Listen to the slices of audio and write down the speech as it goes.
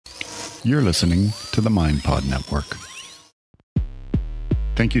You're listening to the MindPod Network.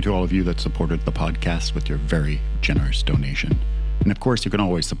 Thank you to all of you that supported the podcast with your very generous donation. And of course, you can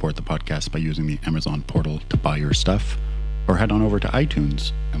always support the podcast by using the Amazon portal to buy your stuff, or head on over to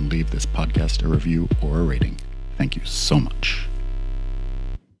iTunes and leave this podcast a review or a rating. Thank you so much.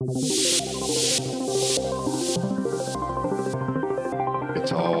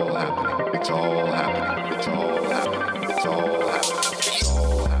 It's all happening. It's all happening. It's all happening. It's all happening. It's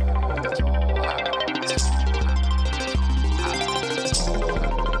all happening.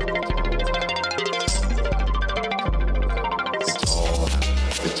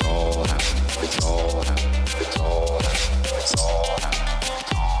 It's all happening. It's all happening. It's all happening. It's all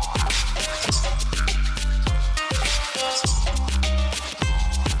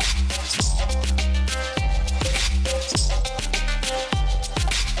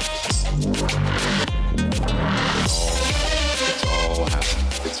happening. It's all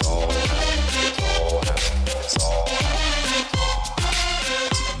happening. It's all happening. It's all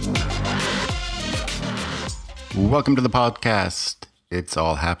happening. Welcome to the podcast. It's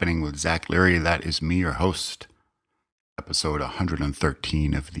all happening with Zach Leary. That is me, your host. Episode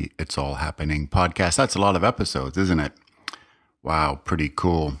 113 of the It's All Happening podcast. That's a lot of episodes, isn't it? Wow, pretty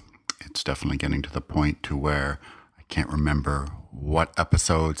cool. It's definitely getting to the point to where I can't remember what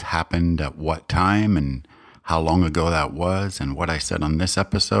episodes happened at what time and how long ago that was and what I said on this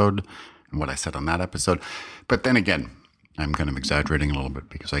episode and what I said on that episode. But then again, I'm kind of exaggerating a little bit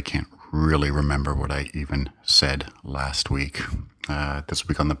because I can't really remember what I even said last week. This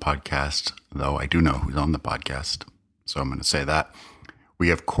week on the podcast, though, I do know who's on the podcast, so I'm going to say that. We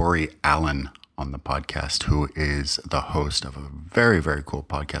have Cory Allen on the podcast, who is the host of a very, very cool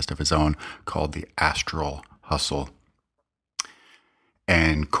podcast of his own called the Astral Hustle.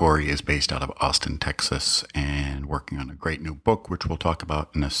 And Cory is based out of Austin, Texas, and working on a great new book, which we'll talk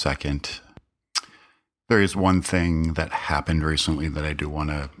about in a second. There is one thing that happened recently that I do want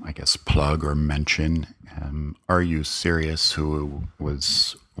to, plug or mention. Are You Serious, who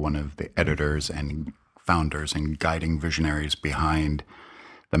was one of the editors and founders and guiding visionaries behind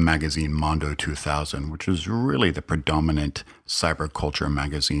the magazine Mondo 2000, which was really the predominant cyberculture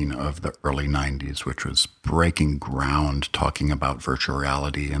magazine of the early 90s, which was breaking ground, talking about virtual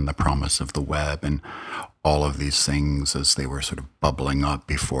reality and the promise of the web and all of these things as they were sort of bubbling up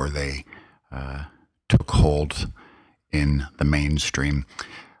before they took hold in the mainstream.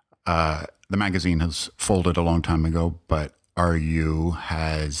 The magazine has folded a long time ago, but RU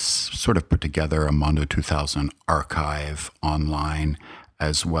has sort of put together a Mondo 2000 archive online,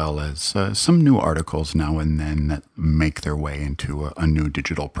 as well as some new articles now and then that make their way into a new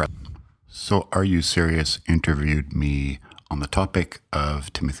digital press. So Are You Serious interviewed me on the topic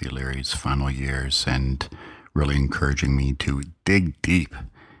of Timothy Leary's final years and really encouraging me to dig deep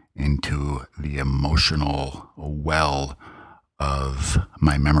into the emotional well of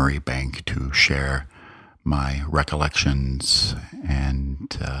my memory bank to share my recollections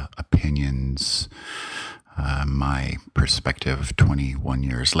and opinions, my perspective 21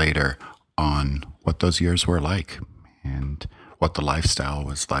 years later on what those years were like and what the lifestyle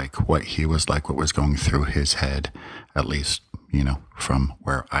was like, what he was like, what was going through his head, at least, from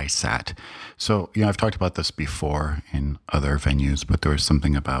where I sat. So, I've talked about this before in other venues, but there was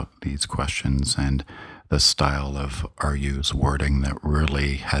something about these questions and the style of RU's wording that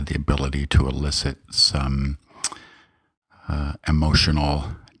really had the ability to elicit some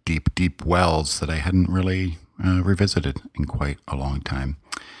emotional, deep wells that I hadn't really revisited in quite a long time.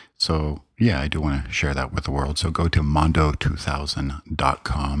 So, I do want to share that with the world. So go to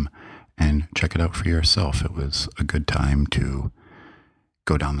mondo2000.com and check it out for yourself. It was a good time to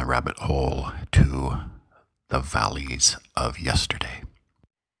go down the rabbit hole to the valleys of yesterday.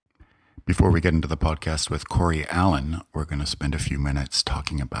 Before we get into the podcast with Cory Allen, we're going to spend a few minutes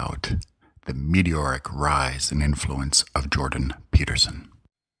talking about the meteoric rise and influence of Jordan Peterson.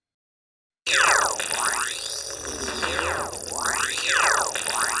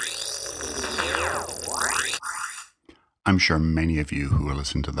 I'm sure many of you who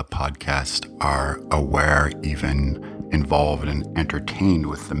listen to the podcast are aware, even involved and entertained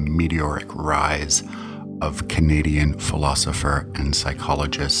with the meteoric rise of Canadian philosopher and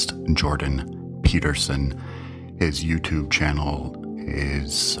psychologist Jordan Peterson. His YouTube channel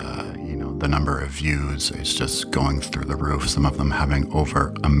is, the number of views is just going through the roof. Some of them having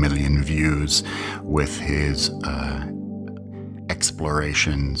over 1 million views with his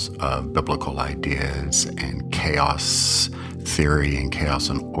explorations of biblical ideas and chaos theory and chaos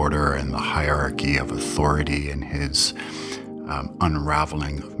and order and the hierarchy of authority and his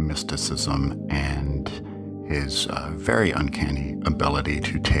unraveling of mysticism and his very uncanny ability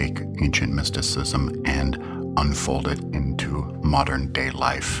to take ancient mysticism and unfold it into modern day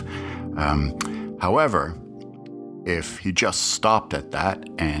life. However, if he just stopped at that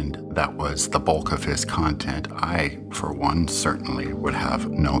and that was the bulk of his content, I, for one, certainly would have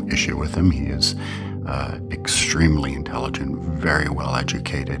no issue with him. He is extremely intelligent, very well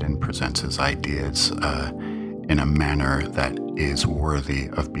educated, and presents his ideas in a manner that is worthy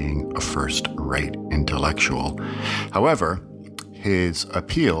of being a first-rate intellectual. However, his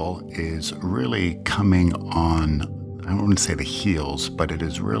appeal is really coming on, I don't want to say the heels, but it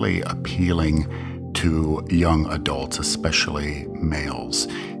is really appealing to young adults, especially males.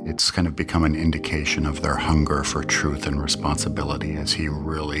 It's kind of become an indication of their hunger for truth and responsibility, as he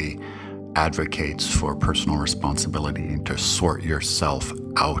really advocates for personal responsibility and to sort yourself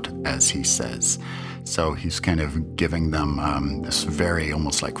out, as he says. So he's kind of giving them this very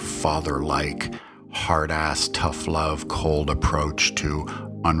almost like father-like, hard-ass, tough love, cold approach to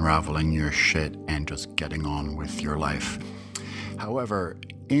unraveling your shit and just getting on with your life. However,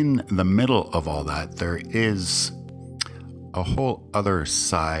 in the middle of all that, there is a whole other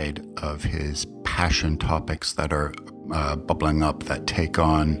side of his passion topics that are bubbling up, that take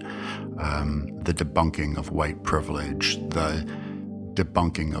on the debunking of white privilege, the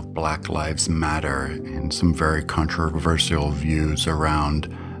debunking of Black Lives Matter, and some very controversial views around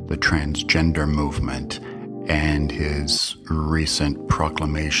the transgender movement, and his recent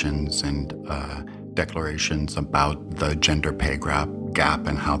proclamations and declarations about the gender pay gap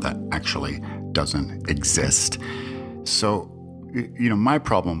and how that actually doesn't exist. So, my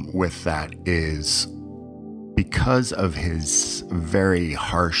problem with that is because of his very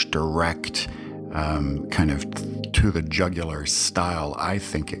harsh, direct, kind of to the jugular style, I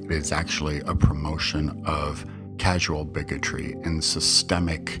think it is actually a promotion of casual bigotry and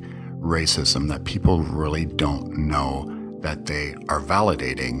systemic racism that people really don't know that they are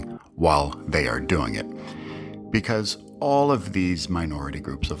validating while they are doing it. Because all of these minority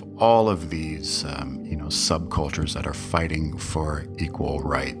groups, of all of these, subcultures that are fighting for equal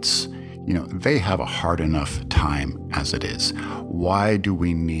rights, they have a hard enough time as it is. Why do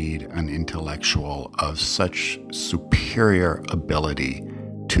we need an intellectual of such superior ability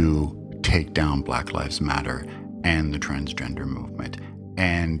to take down Black Lives Matter and the transgender movement,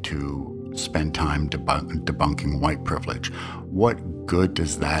 and to spend time debunking white privilege? What good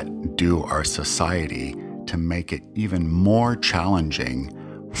does that do our society to make it even more challenging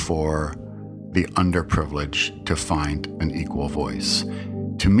for the underprivileged to find an equal voice?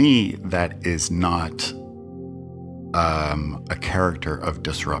 To me, that is not a character of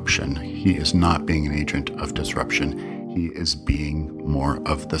disruption. He is not being an agent of disruption. He is being more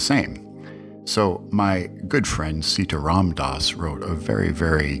of the same. So my good friend Sita Ramdas wrote a very,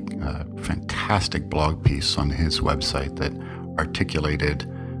 very fantastic blog piece on his website that articulated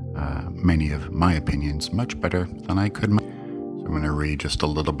many of my opinions much better than I could. So I'm going to read just a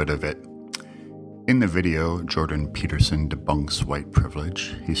little bit of it. In the video, Jordan Peterson debunks white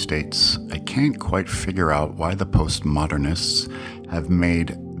privilege. He states, "I can't quite figure out why the postmodernists have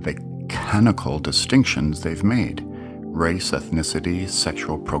made the canonical distinctions they've made. Race, ethnicity,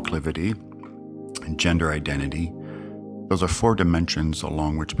 sexual proclivity, gender identity. Those are 4 dimensions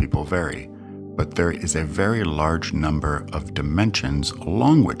along which people vary. But there is a very large number of dimensions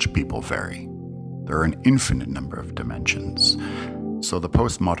along which people vary. There are an infinite number of dimensions. So the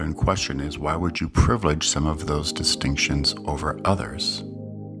postmodern question is, why would you privilege some of those distinctions over others?"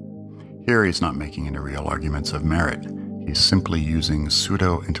 Here he's not making any real arguments of merit. He's simply using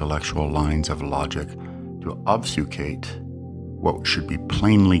pseudo-intellectual lines of logic to obfuscate what should be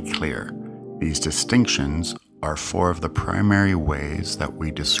plainly clear. These distinctions are 4 of the primary ways that we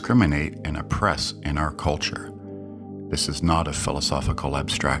discriminate and oppress in our culture. This is not a philosophical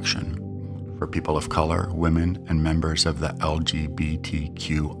abstraction. For people of color, women, and members of the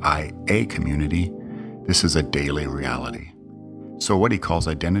LGBTQIA community, this is a daily reality. So what he calls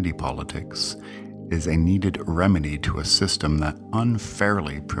identity politics is a needed remedy to a system that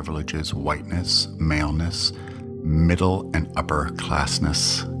unfairly privileges whiteness, maleness, middle and upper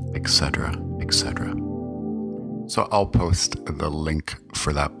classness, etc., etc. So I'll post the link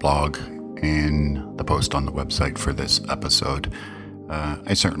for that blog in the post on the website for this episode.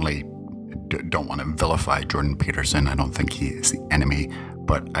 I certainly don't want to vilify Jordan Peterson. I don't think he is the enemy,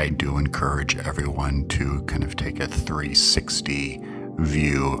 but I do encourage everyone to kind of take a 360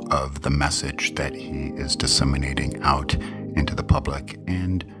 view of the message that he is disseminating out into the public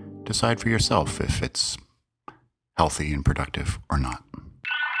and decide for yourself if it's healthy and productive or not.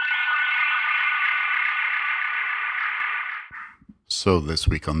 So this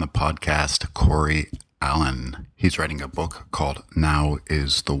week on the podcast, Cory Allen. He's writing a book called Now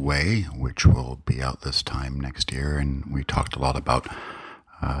is the Way, which will be out this time next year. And we talked a lot about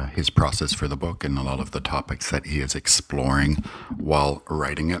his process for the book and a lot of the topics that he is exploring while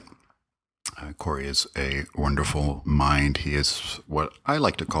writing it. Cory is a wonderful mind. He is what I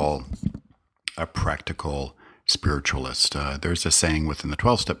like to call a practical spiritualist. There's a saying within the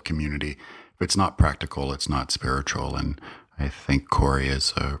 12-step community, if it's not practical, it's not spiritual. And I think Cory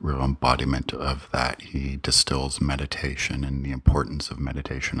is a real embodiment of that. He distills meditation and the importance of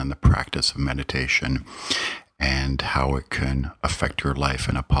meditation and the practice of meditation and how it can affect your life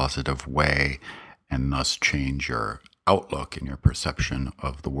in a positive way and thus change your outlook and your perception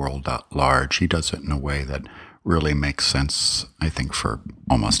of the world at large. He does it in a way that really makes sense, I think, for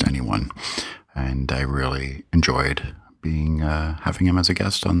almost anyone. And I really enjoyed having him as a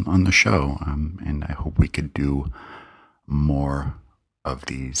guest on the show. And I hope we could do more of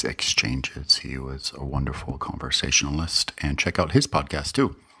these exchanges. He was a wonderful conversationalist. And check out his podcast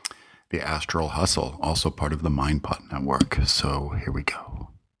too, The Astral Hustle, also part of the MindPod Network. So here we go.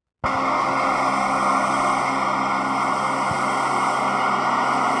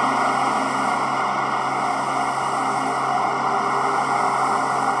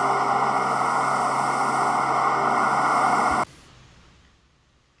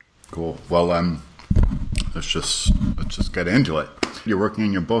 Cool. Well, let's just get into it. You're working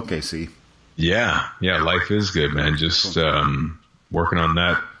on your book, AC. Yeah. Life is good, man. Just working on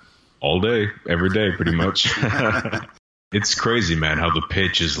that all day, every day, pretty much. It's crazy, man, how the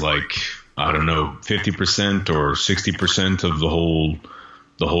pitch is like, I don't know, 50% or 60% of the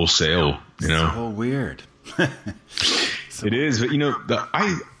whole sale. You know, so weird. It is, but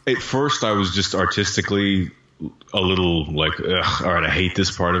at first I was just artistically a little like, ugh, all right, I hate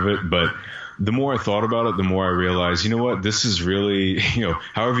this part of it. But the more I thought about it, the more I realized, you know what, this is really,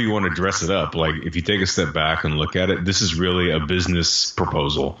 however you want to dress it up. Like if you take a step back and look at it, this is really a business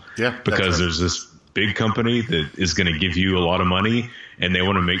proposal. Yeah. Because there's this big company that is going to give you a lot of money and they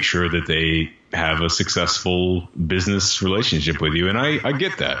want to make sure that they have a successful business relationship with you. And I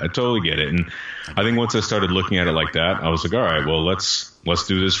get that. I totally get it. And I think once I started looking at it like that, I was like, all right, well, let's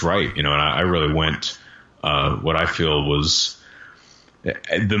do this right. And I really went what I feel was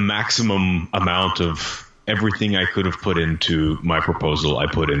the maximum amount of everything I could have put into my proposal. I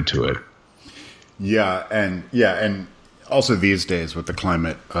put into it. Yeah. And also these days with the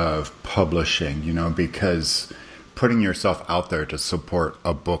climate of publishing, because putting yourself out there to support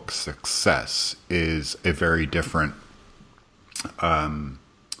a book's success is a very different,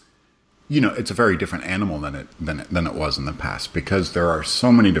 it's a very different animal than it was in the past, because there are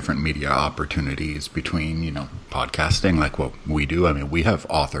so many different media opportunities between, podcasting, like what we do. I mean, we have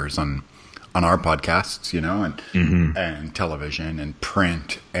authors on our podcasts, and television and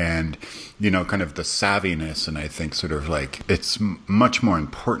print and, kind of the savviness. And I think sort of like it's much more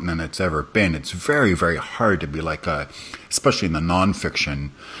important than it's ever been. It's very, very hard to be like especially in the nonfiction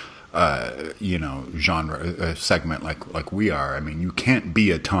genre segment like we are. I mean, you can't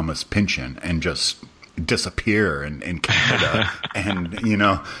be a Thomas Pynchon and just disappear in Canada and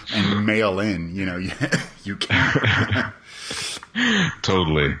and mail in. You can't.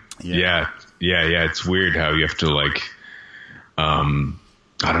 Totally. Yeah. It's weird how you have to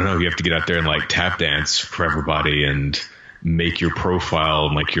I don't know. You have to get out there and like tap dance for everybody and make your profile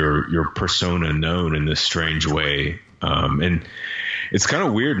and like your persona known in this strange way. And it's kind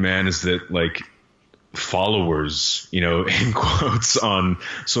of weird, man, is that like followers, in quotes on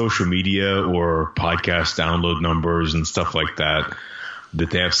social media or podcast download numbers and stuff like that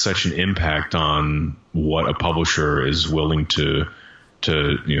they have such an impact on what a publisher is willing to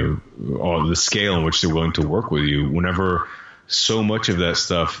or the scale in which they're willing to work with you, whenever so much of that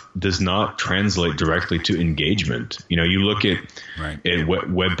stuff does not translate directly to engagement. You look at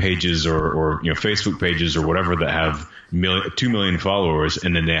web pages or Facebook pages or whatever that have 2 million followers,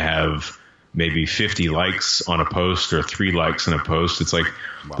 and then they have maybe 50 likes on a post or 3 likes on a post. It's like,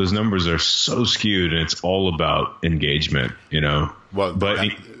 wow, those numbers are so skewed, and it's all about engagement, Well, but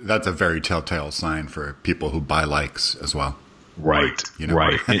that's a very telltale sign for people who buy likes as well. Right.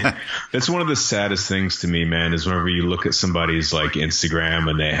 Right. That's one of the saddest things to me, man, is whenever you look at somebody's like Instagram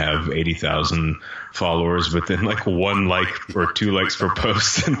and they have 80,000 followers, but then like 1 like or 2 likes per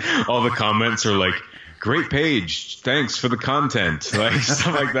post, and all the comments are like, great page, thanks for the content, like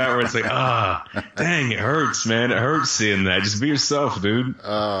stuff like that, where it's like, dang, it hurts, man. It hurts seeing that. Just be yourself, dude.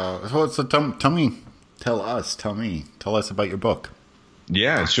 So tell us about your book.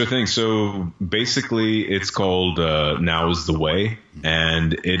 Yeah, sure thing. So basically it's called Now is the Way,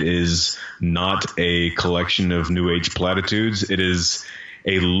 and it is not a collection of new age platitudes. It is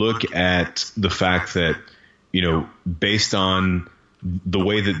a look at the fact that, based on the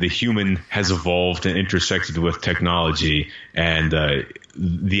way that the human has evolved and intersected with technology and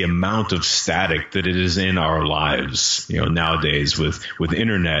the amount of static that it is in our lives, nowadays with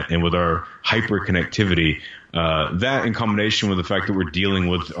internet and with our hyperconnectivity, that in combination with the fact that we're dealing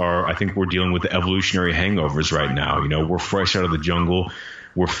with the evolutionary hangovers right now. We're fresh out of the jungle.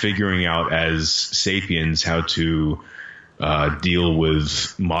 We're figuring out as sapiens how to deal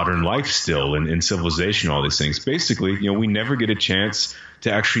with modern life still and civilization, all these things. Basically, we never get a chance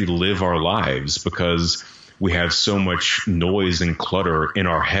to actually live our lives because we have so much noise and clutter in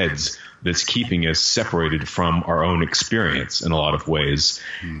our heads that's keeping us separated from our own experience in a lot of ways.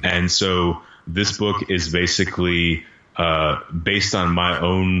 And so this book is basically based on my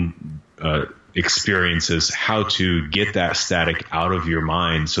own experiences, how to get that static out of your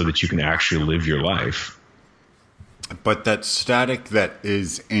mind so that you can actually live your life. But that static that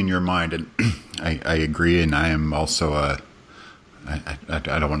is in your mind, and I agree, and I am also I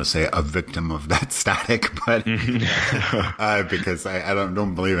don't want to say a victim of that static, but because I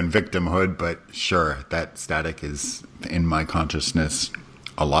don't believe in victimhood, but sure, that static is in my consciousness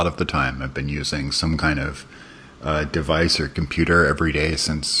a lot of the time. I've been using some kind of device or computer every day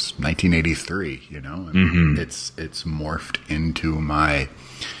since 1983, it's morphed into my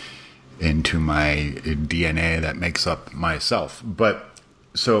DNA that makes up myself. But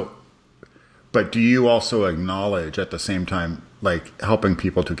do you also acknowledge at the same time, like helping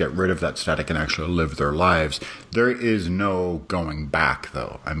people to get rid of that static and actually live their lives? There is no going back,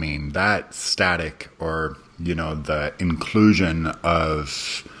 though. I mean, that static or, the inclusion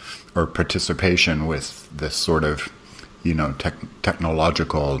of or participation with this sort of,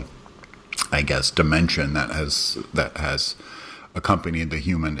 technological, I guess, dimension that has accompanied the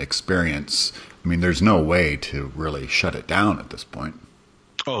human experience. I mean, there's no way to really shut it down at this point.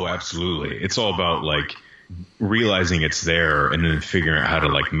 Oh, absolutely. It's all about realizing it's there and then figuring out how to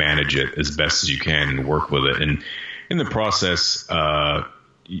manage it as best as you can and work with it. And in the process,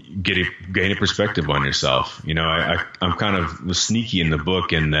 gain a perspective on yourself. I'm kind of sneaky in the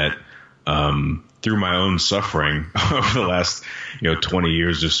book in that, through my own suffering over the last, 20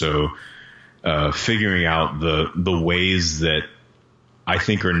 years or so, figuring out the ways that I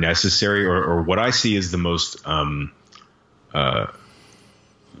think are necessary or what I see as the most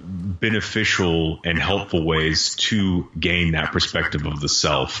beneficial and helpful ways to gain that perspective of the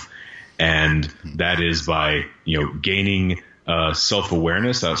self. And that is by, gaining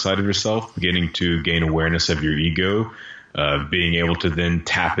self-awareness outside of yourself, beginning to gain awareness of your ego, being able to then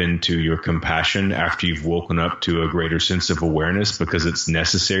tap into your compassion after you've woken up to a greater sense of awareness because it's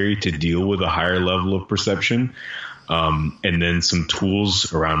necessary to deal with a higher level of perception. And then some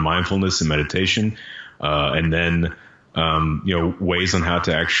tools around mindfulness and meditation, and then, ways on how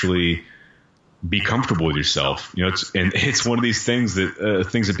to actually be comfortable with yourself. It's one of these things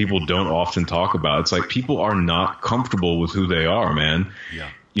that people don't often talk about. It's like people are not comfortable with who they are, man. Yeah.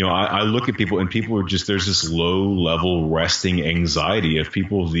 I look at people and people are just, there's this low level resting anxiety of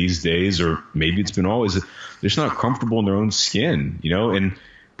people these days, or maybe it's been always, they're just not comfortable in their own skin, and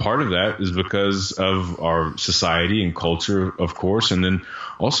part of that is because of our society and culture, of course. And then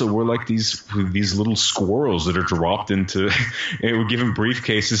also we're like these little squirrels that are dropped into, and we're given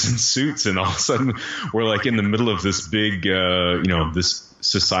briefcases and suits. And all of a sudden we're in the middle of this big, this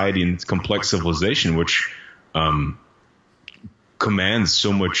society and complex civilization, which, commands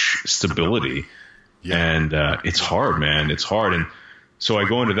so much stability. Yeah. And, it's hard, man. It's hard. And so I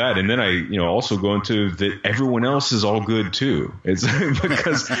go into that, and then I, also go into that everyone else is all good too. It's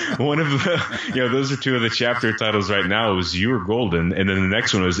because one of the, those are two of the chapter titles right now is "You're Golden," and then the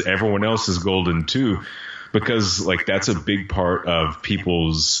next one is "Everyone Else is Golden Too," because that's a big part of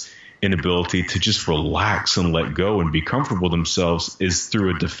people's inability to just relax and let go and be comfortable themselves is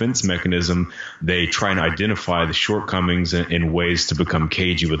through a defense mechanism. They try and identify the shortcomings and ways to become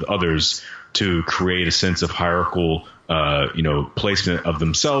cagey with others to create a sense of hierarchical placement of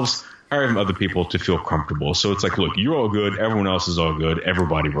themselves, hiring other people to feel comfortable. So it's look, you're all good. Everyone else is all good.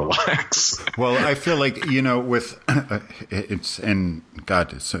 Everybody relax. Well, I feel with it's, and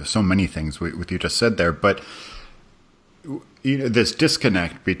God, so many things with you just said there, but this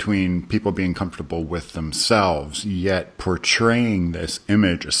disconnect between people being comfortable with themselves, yet portraying this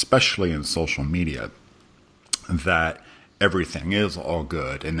image, especially in social media, that everything is all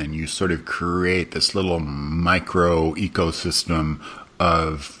good. And then you sort of create this little micro ecosystem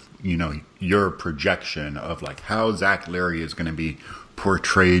of, your projection of how Zach Larry is going to be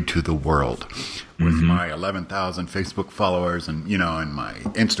portrayed to the world with my 11,000 Facebook followers and, and my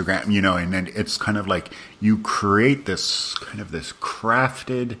Instagram, and then it's kind of like you create this kind of this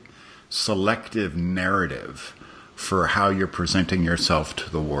crafted, selective narrative for how you're presenting yourself to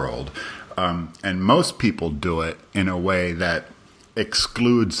the world. And most people do it in a way that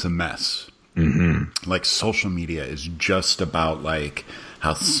excludes the mess. Like social media is just about like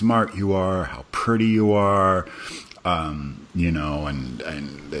how smart you are, how pretty you are, and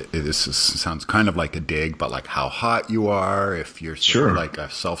sounds kind of like a dig, but like how hot you are, if you're sort of like a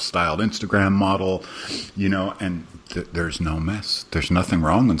self-styled Instagram model, and there's no mess. There's nothing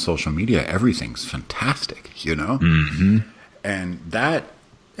wrong on social media. Everything's fantastic, And that,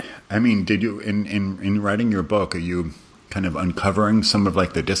 I mean, did you, in writing your book, are you kind of uncovering some of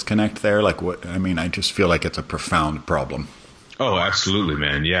like the disconnect there? Like what, I mean, I just feel like it's a profound problem. Oh, absolutely,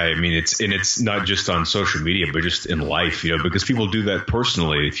 man. Yeah. I mean, it's not just on social media, but just in life, because people do that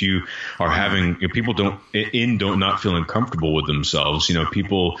personally. If you are having, people don't not feeling comfortable with themselves,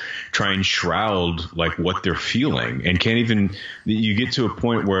 people try and shroud like what they're feeling and can't even, you get to a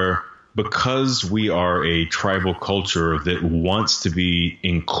point where, because we are a tribal culture that wants to be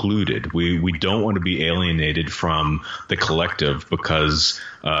included, we don't want to be alienated from the collective because,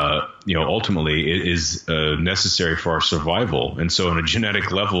 ultimately it is necessary for our survival. And so on a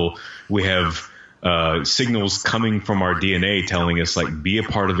genetic level, we have signals coming from our DNA telling us like, be a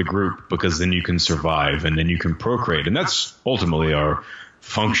part of the group because then you can survive and then you can procreate. And that's ultimately our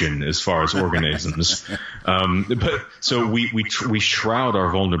function as far as organisms. But so we shroud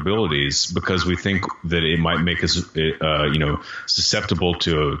our vulnerabilities because we think that it might make us, susceptible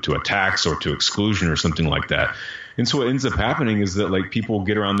to attacks or to exclusion or something like that. And so what ends up happening is that like people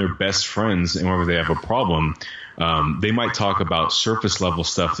get around their best friends and whenever they have a problem, they might talk about surface level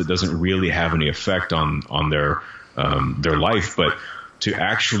stuff that doesn't really have any effect on their life, but to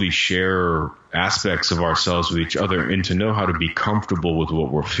actually share aspects of ourselves with each other and to know how to be comfortable with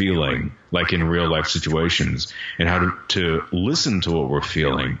what we're feeling, like in real life situations, and how to listen to what we're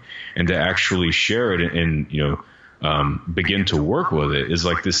feeling and to actually share it and begin to work with it is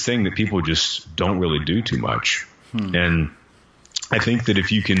like this thing that people just don't really do too much. And I think that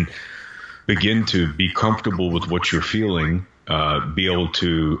if you can begin to be comfortable with what you're feeling, be able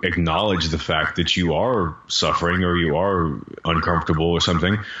to acknowledge the fact that you are suffering or you are uncomfortable or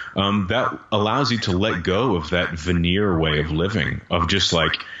something, that allows you to let go of that veneer way of living of just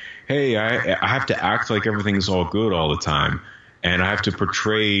like, hey, I have to act like everything's all good all the time. And I have to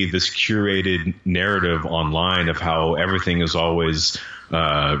portray this curated narrative online of how everything is always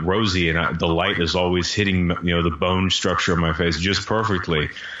rosy and the light is always hitting, the bone structure of my face just perfectly.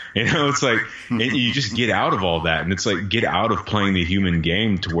 It's like you just get out of all that. And it's like get out of playing the human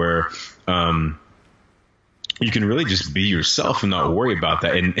game to where you can really just be yourself and not worry about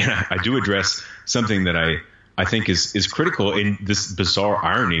that. And I do address something that I think is critical in this bizarre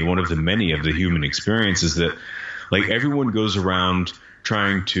irony. One of the many of the human experience is that like everyone goes around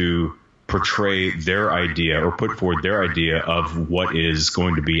trying to portray their idea or put forward their idea of what is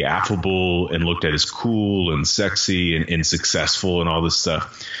going to be affable and looked at as cool and sexy and successful and all this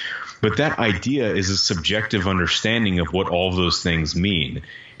stuff. But that idea is a subjective understanding of what all of those things mean.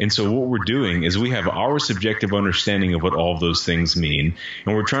 And so what we're doing is we have our subjective understanding of what all of those things mean,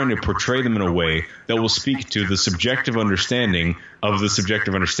 and we're trying to portray them in a way that will speak to the subjective understanding of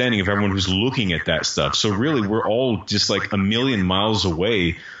everyone who's looking at that stuff. So really, we're all just like a million miles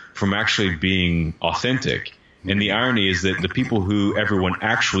away from actually being authentic. And the irony is that the people who everyone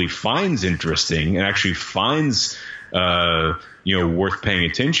actually finds interesting and actually finds worth paying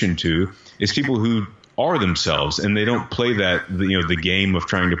attention to is people who are themselves, and they don't play that the game of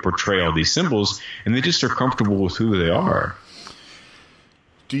trying to portray all these symbols, and they just are comfortable with who they are.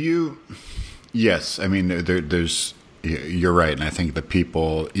 Do you? Yes, I mean there's you're right, and I think the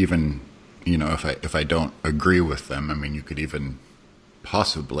people, even if I don't agree with them, I mean you could even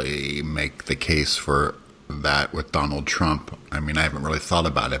possibly make the case for that with Donald Trump. I mean I haven't really thought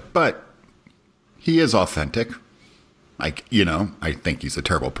about it, but he is authentic. Like, I think he's a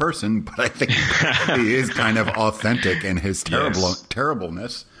terrible person, but I think he is kind of authentic in his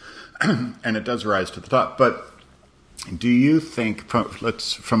terribleness, and it does rise to the top. But do you think,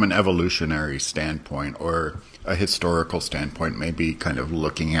 from an evolutionary standpoint or a historical standpoint, maybe kind of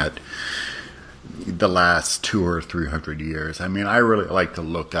looking at the last 200 or 300 years, I mean, I really like to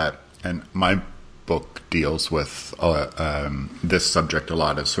look at, and my book deals with this subject a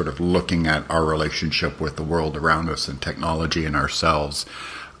lot, is sort of looking at our relationship with the world around us and technology and ourselves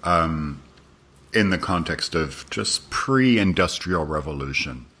in the context of just pre-industrial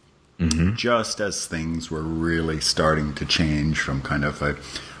revolution. just as things were really starting to change from kind of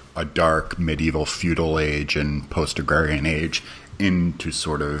a dark medieval feudal age and post-agrarian age into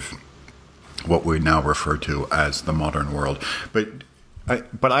sort of what we now refer to as the modern world. But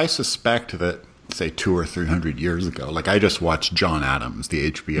I suspect that, say, 200 or 300 years ago, like I just watched John Adams,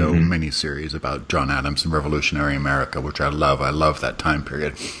 the HBO miniseries about John Adams and revolutionary America, which I love. I love that time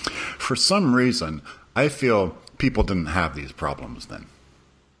period. For some reason, I feel people didn't have these problems then.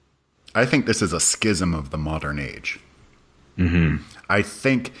 I think this is a schism of the modern age. I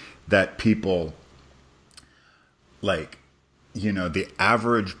think that people, like, you know, the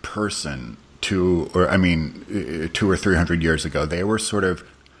average person 200 or 300 years ago, they were sort of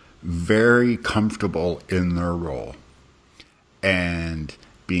very comfortable in their role and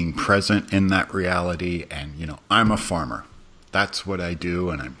being present in that reality. And, you know, I'm a farmer. That's what I do,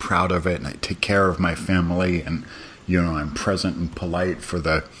 and I'm proud of it, and I take care of my family, and, you know, I'm present and polite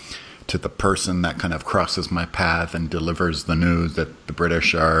to the person that kind of crosses my path and delivers the news that the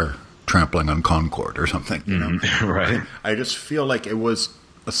British are trampling on Concord or something, you know. Right. I just feel like it was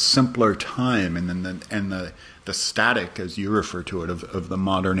a simpler time, and then the static, as you refer to it, of the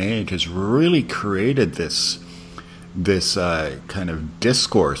modern age has really created this kind of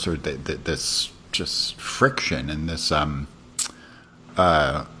discourse, or this just friction, and this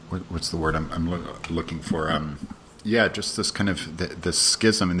what's the word I'm looking for? Just this kind of this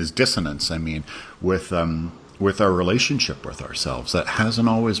schism and this dissonance. I mean, with our relationship with ourselves that hasn't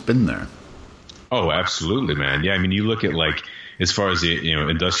always been there. Oh, absolutely, man. Yeah, I mean, you look at, like, as far as the, you know,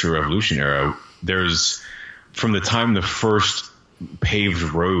 Industrial Revolution era, there's, from the time the first paved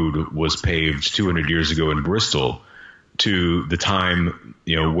road was paved 200 years ago in Bristol to the time,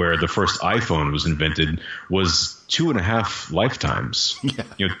 you know, where the first iPhone was invented was 2.5 lifetimes. Yeah.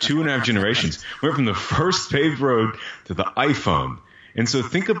 You know, 2.5 generations. We went from the first paved road to the iPhone. And so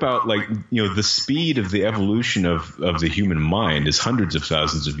think about, like, you know, the speed of the evolution of the human mind is hundreds of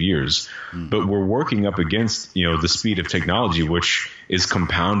thousands of years, but we're working up against, you know, the speed of technology, which is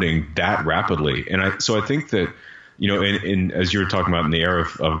compounding that rapidly. And so I think that, you know, in as you were talking about in the era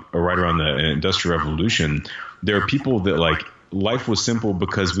of right around the Industrial Revolution, there are people that, like, life was simple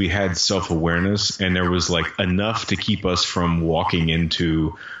because we had self-awareness, and there was, like, enough to keep us from walking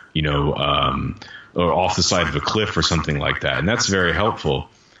into, you know, or off the side of a cliff or something like that. And that's very helpful.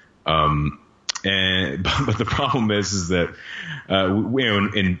 But the problem is that, you know,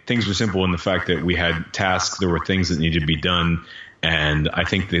 and things were simple in the fact that we had tasks, there were things that needed to be done. And I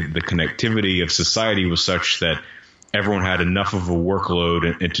think that the connectivity of society was such that everyone had enough of a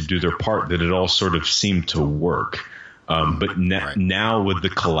workload and to do their part that it all sort of seemed to work. But now with the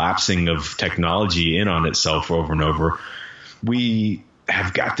collapsing of technology in on itself over and over, we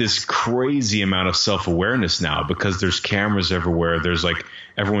have got this crazy amount of self-awareness now because there's cameras everywhere. There's, like,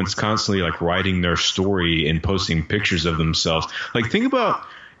 everyone's constantly, like, writing their story and posting pictures of themselves. Like, think about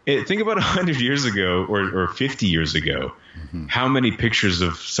 100 years ago or 50 years ago, how many pictures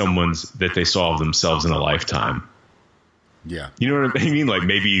of someone's that they saw of themselves in a lifetime. Yeah. You know what I mean? Like,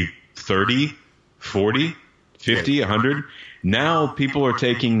 maybe 30, 40, 50, 100. Now people are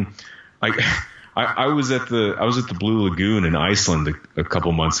taking, like, I was at the Blue Lagoon in Iceland a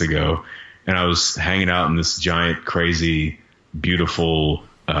couple months ago, and I was hanging out in this giant, crazy, beautiful,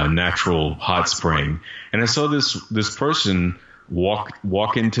 natural hot spring, and I saw this person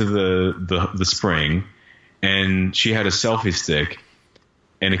walk into the spring, and she had a selfie stick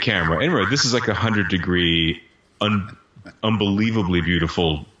and a camera. Anyway, this is like 100-degree, unbelievably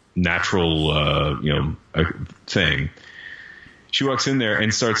beautiful, natural, thing. She walks in there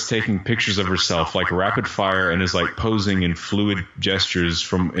and starts taking pictures of herself, like, rapid fire, and is, like, posing in fluid gestures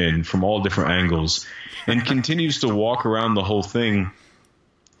from all different angles, and continues to walk around the whole thing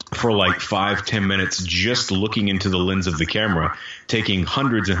for like 5-10 minutes, just looking into the lens of the camera, taking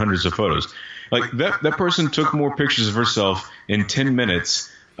hundreds and hundreds of photos. Like, that person took more pictures of herself in 10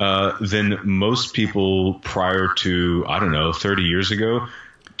 minutes than most people prior to, I don't know, 30 years ago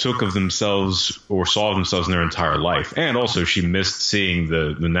took of themselves or saw of themselves in their entire life. And also she missed seeing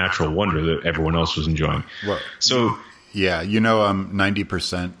the natural wonder that everyone else was enjoying. Well, so yeah,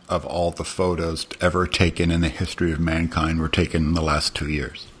 90% of all the photos ever taken in the history of mankind were taken in the last 2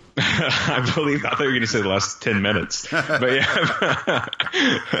 years. I thought you were going to say the last 10 minutes, but yeah,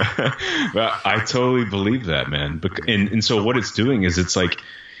 but I totally believe that, man. And so what it's doing is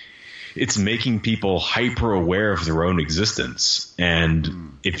it's making people hyper aware of their own existence.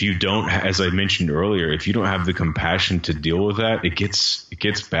 And if you don't, as I mentioned earlier, if you don't have the compassion to deal with that, it gets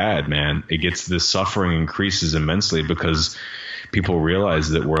bad, man. The suffering increases immensely because people realize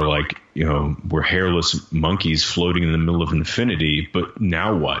that we're hairless monkeys floating in the middle of infinity. But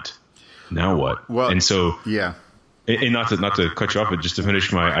now what? Now what? Well, and so, yeah. And not to cut you off, but just to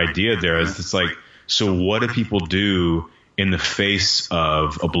finish my idea there, is it's like, so what do people do in the face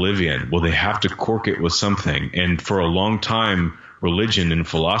of oblivion? Well, they have to cork it with something. And for a long time, religion and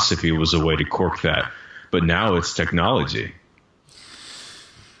philosophy was a way to cork that. But now it's technology.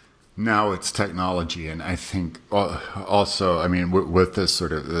 Now it's technology. And I think also, I mean, with this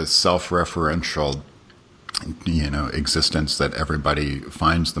sort of the self-referential, existence that everybody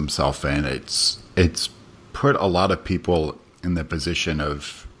finds themselves in, it's put a lot of people in the position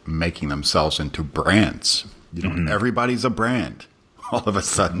of making themselves into brands. Everybody's a brand all of a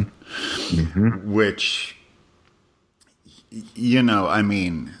sudden, which, I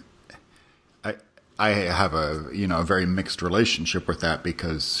mean, I have a very mixed relationship with that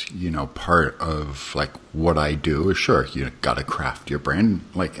because, part of like what I do is, sure, you got to craft your brand,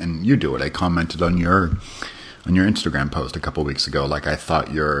 and you do it. I commented on your Instagram post a couple of weeks ago. Like, I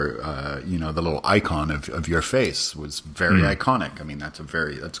thought your, the little icon of your face was very iconic. I mean,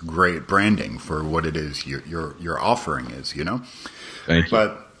 that's great branding for what it is your offering is, Thank you.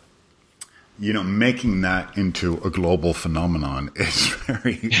 But, making that into a global phenomenon is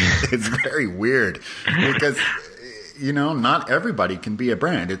very weird because, not everybody can be a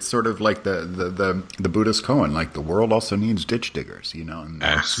brand. It's sort of like the Buddhist koan, like the world also needs ditch diggers, and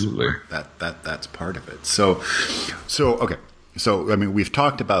absolutely that's part of it. So okay. So, I mean, we've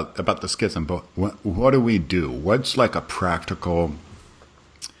talked about the schism, but what do we do? What's like a practical,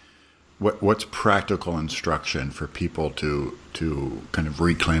 what's practical instruction for people to kind of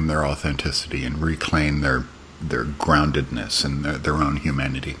reclaim their authenticity and reclaim their groundedness and their own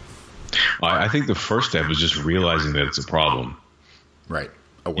humanity? I think the first step is just realizing that it's a problem. Right.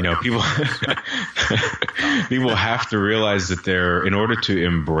 People people have to realize that in order to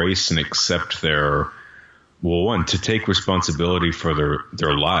embrace and accept to take responsibility for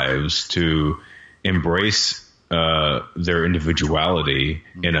their lives, to embrace their individuality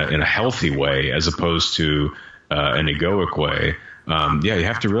in a healthy way, as opposed to an egoic way. You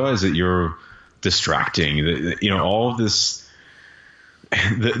have to realize that you're distracting. All of this.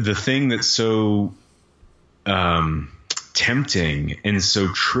 The thing that's so tempting and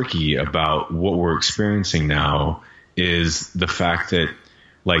so tricky about what we're experiencing now is the fact that,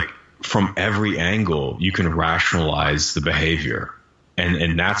 like, from every angle you can rationalize the behavior,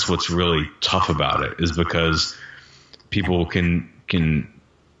 and that's what's really tough about it, is because people can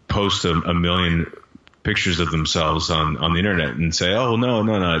post a million pictures of themselves on the internet and say, oh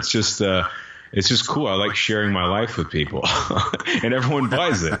no, it's just cool. I like sharing my life with people, and everyone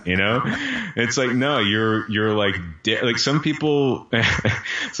buys it. It's like, no, you're like some people.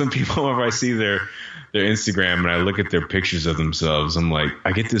 If I see their Instagram and I look at their pictures of themselves, I'm like,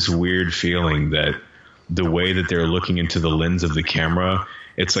 I get this weird feeling that the way that they're looking into the lens of the camera,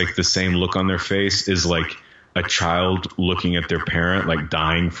 it's like the same look on their face is like a child looking at their parent, like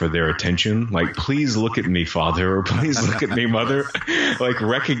dying for their attention. Like, please look at me, father, or please look at me, mother. Like,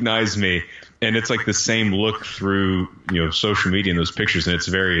 recognize me. And it's like the same look through, social media in those pictures. And it's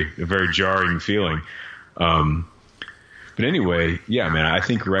a very jarring feeling. But anyway, yeah, man, I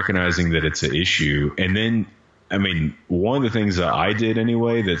think recognizing that it's an issue. And then, I mean, one of the things that I did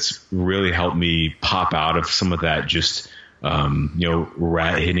anyway, that's really helped me pop out of some of that, just,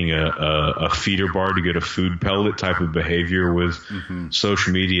 hitting a feeder bar to get a food pellet type of behavior with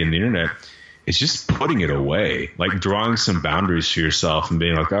social media and the internet, is just putting it away, like drawing some boundaries for yourself and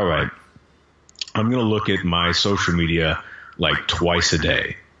being like, all right, I'm going to look at my social media like twice a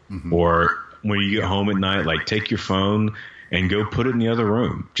day. Or when you get home at night, like, take your phone and go put it in the other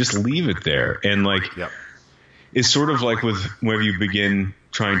room. Just leave it there. And like, it's sort of like with whenever you begin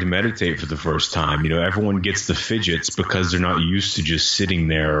trying to meditate for the first time, everyone gets the fidgets because they're not used to just sitting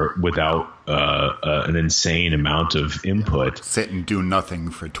there without an insane amount of input. Sit and do nothing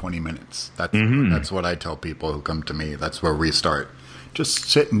for 20 minutes. That's what I tell people who come to me. That's where we start. Just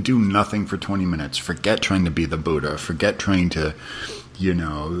sit and do nothing for 20 minutes. Forget trying to be the Buddha. Forget trying to,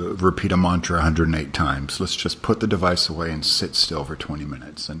 repeat a mantra 108 times. Let's just put the device away and sit still for 20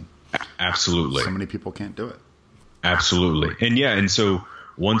 minutes. And absolutely, so many people can't do it. Absolutely. And so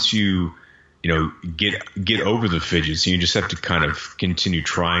once you get over the fidgets, you just have to kind of continue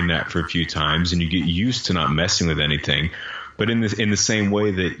trying that for a few times, and you get used to not messing with anything. But in the same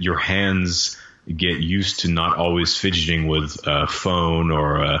way that your hands get used to not always fidgeting with a phone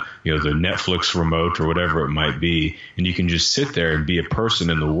or the Netflix remote or whatever it might be, and you can just sit there and be a person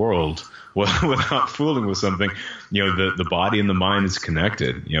in the world without fooling with something. The body and the mind is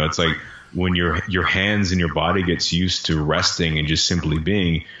connected. It's like when your hands and your body gets used to resting and just simply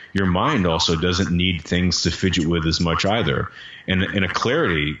being, your mind also doesn't need things to fidget with as much either. And a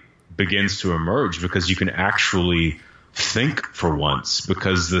clarity begins to emerge, because you can actually think for once,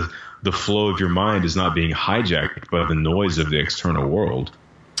 because the flow of your mind is not being hijacked by the noise of the external world.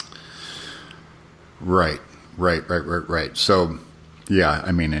 Right. So, yeah,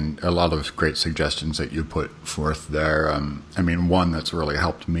 I mean, and a lot of great suggestions that you put forth there. I mean, one that's really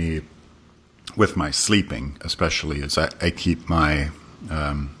helped me with my sleeping, especially, is I keep my,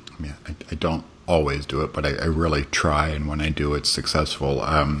 I don't always do it, but I really try, and when I do, it's successful.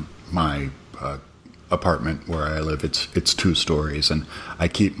 My apartment where I live, it's 2 stories, and I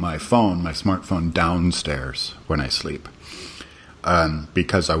keep my smartphone downstairs when I sleep,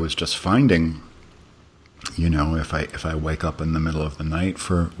 because I was just finding, if I wake up in the middle of the night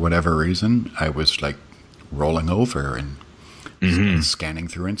for whatever reason, I was like rolling over and scanning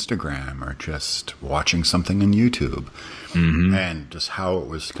through Instagram or just watching something on YouTube, and just how it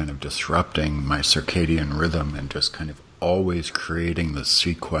was kind of disrupting my circadian rhythm, and just kind of always creating the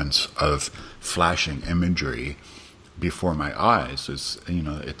sequence of flashing imagery before my eyes. Is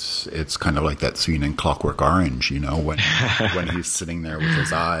it's kind of like that scene in Clockwork Orange, when he's sitting there with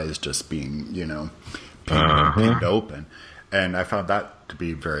his eyes just being pinned open, and I found that to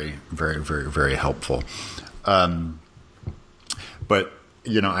be very, very, very, very helpful. But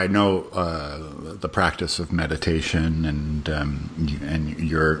I know the practice of meditation, and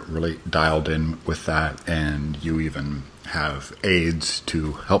you're really dialed in with that, and you even have aids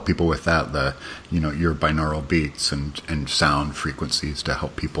to help people with that. Your binaural beats and sound frequencies to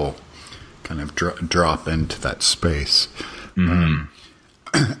help people kind of drop into that space.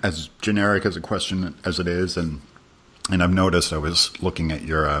 As generic as a question as it is, and I've noticed, I was looking at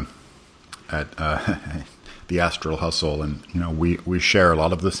your the Astral Hustle, and we share a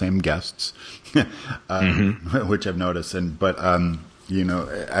lot of the same guests, which I've noticed. But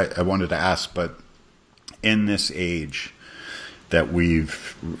I wanted to ask, but in this age that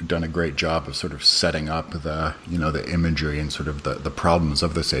we've done a great job of sort of setting up the imagery and sort of the problems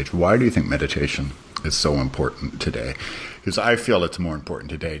of this age, why do you think meditation is so important today? Because I feel it's more important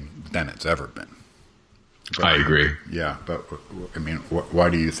today than it's ever been. But, I agree. Yeah, but I mean, why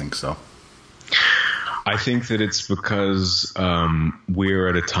do you think so? I think that it's because we're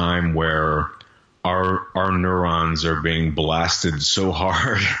at a time where our neurons are being blasted so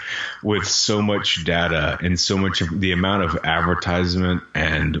hard with so much data, and so much of the amount of advertisement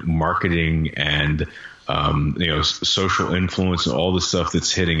and marketing and social influence and all the stuff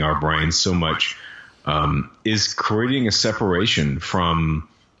that's hitting our brains so much is creating a separation from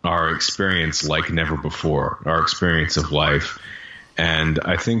our experience like never before, our experience of life. And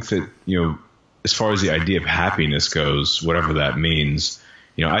I think that, as far as the idea of happiness goes, whatever that means,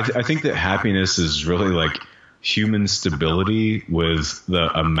 I think that happiness is really like human stability with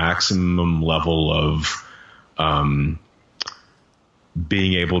a maximum level of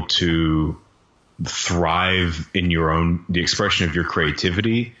being able to thrive in the expression of your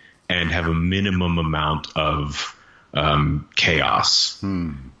creativity, and have a minimum amount of chaos.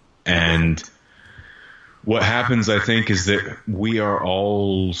 And what happens, I think, is that we are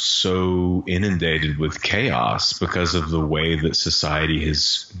all so inundated with chaos because of the way that society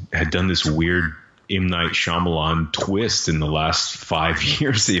had done this weird M. Night Shyamalan twist in the last 5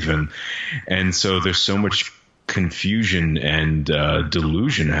 years even. And so there's so much confusion and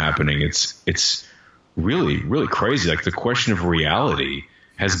delusion happening. It's really, really crazy. Like, the question of reality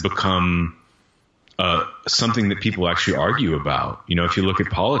has become something that people actually argue about. If you look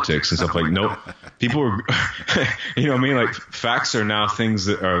at politics and stuff, like, no, people are, like, facts are now things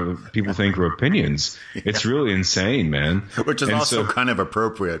that people think are opinions. Yeah. It's really insane, man. Which is also kind of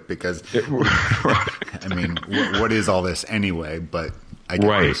appropriate, because, I mean, what is all this anyway? But I get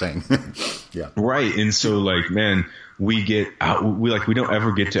what you're saying. Yeah. Right. And so, like, man, we don't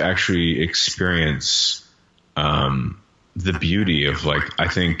ever get to actually experience the beauty of, like, I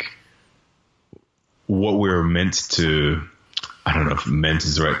think, what we're meant to, I don't know if meant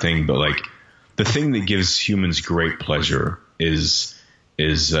is the right thing, but like the thing that gives humans great pleasure is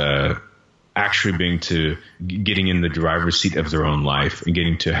actually getting in the driver's seat of their own life, and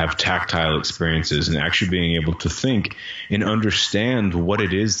getting to have tactile experiences, and actually being able to think and understand what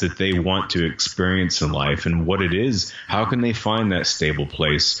it is that they want to experience in life, and what it is, how can they find that stable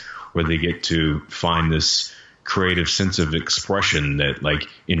place where they get to find this creative sense of expression that, like,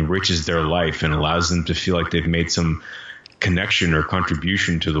 enriches their life and allows them to feel like they've made some connection or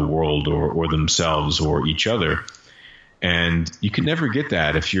contribution to the world or themselves or each other. And you can never get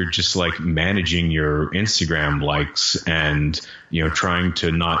that if you're just, like, managing your Instagram likes and, trying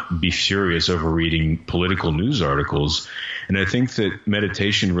to not be furious over reading political news articles. And I think that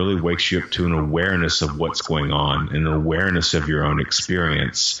meditation really wakes you up to an awareness of what's going on, an awareness of your own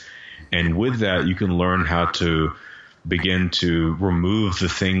experience. And with that, you can learn how to begin to remove the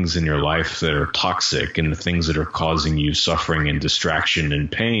things in your life that are toxic and the things that are causing you suffering and distraction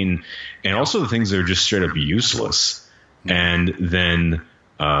and pain, and also the things that are just straight up useless. And then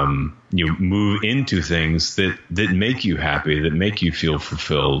you move into things that make you happy, that make you feel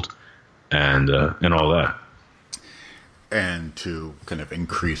fulfilled, and all that. And to kind of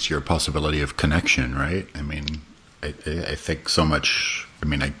increase your possibility of connection, right? I mean, I think so much, I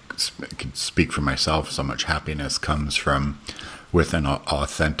mean, I can speak for myself, so much happiness comes from within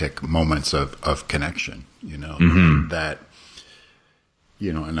authentic moments of connection, you know, that,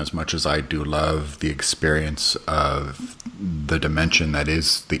 you know, and as much as I do love the experience of the dimension that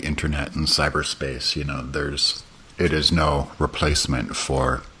is the internet and cyberspace, you know, it is no replacement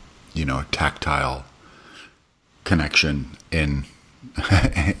for, you know, tactile connection in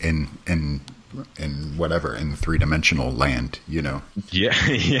whatever, in three-dimensional land, you know.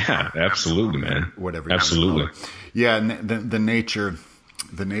 Yeah, absolutely, man. Whatever. Absolutely. Yeah, and the nature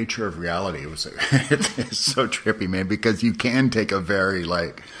of reality it's so trippy, man, because you can take a very,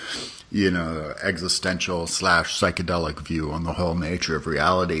 like, you know, existential / psychedelic view on the whole nature of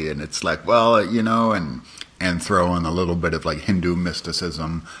reality, and it's like, well, you know, and throw in a little bit of like Hindu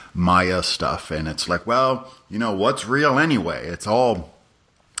mysticism, Maya stuff, and it's like, well, you know, what's real anyway? It's all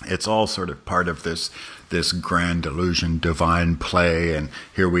sort of part of this grand illusion, divine play, and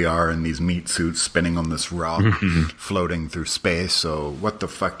here we are in these meat suits spinning on this rock, floating through space. So what the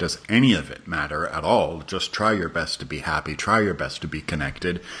fuck does any of it matter at all? Just try your best to be happy, try your best to be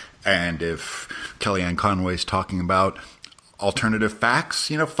connected. And if Kellyanne Conway's talking about alternative facts,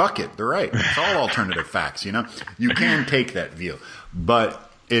 you know, fuck it, they're right. It's all alternative facts, you know. You can take that view,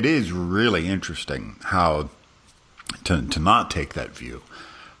 but it is really interesting how to not take that view,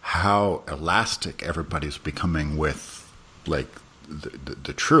 how elastic everybody's becoming with, like,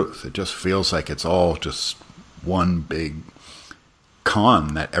 the truth. It just feels like it's all just one big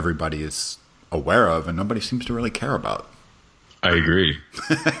con that everybody is aware of and nobody seems to really care about. I agree.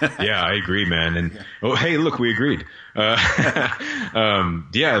 Yeah, I agree, man. And oh, hey, look, we agreed. Yeah,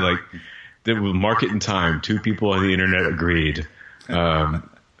 like the market and time. Two people on the internet agreed.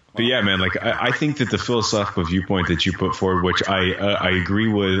 But yeah, man, like I think that the philosophical viewpoint that you put forward, which I agree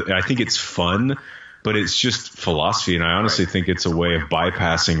with, I think it's fun, but it's just philosophy, and I honestly think it's a way of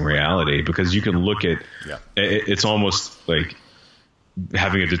bypassing reality, because you can look at it's almost like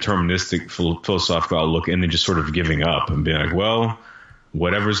having a deterministic philosophical outlook and then just sort of giving up and being like, well,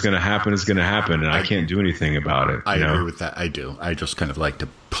 whatever's going to happen is going to happen, and I can't do anything about it. I agree with that. I do. I just kind of like to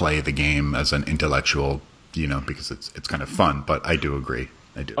play the game as an intellectual, you know, because it's kind of fun, but I do agree.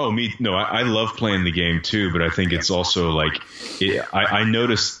 I do. Oh, I love playing the game too, but I think it's also like, I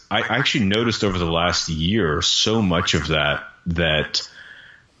actually noticed over the last year so much of that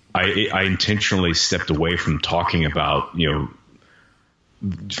I intentionally stepped away from talking about, you know,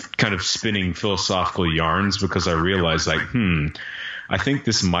 kind of spinning philosophical yarns, because I realized, like, I think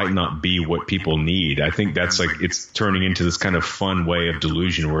this might not be what people need. I think that's like, it's turning into this kind of fun way of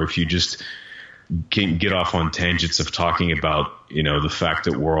delusion where if you just can get off on tangents of talking about, you know, the fact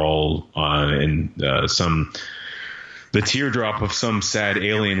that we're all in the teardrop of some sad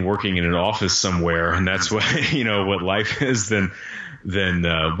alien working in an office somewhere, and that's what, you know, what life is, then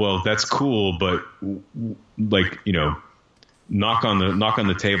well, that's cool, but like, you know, knock on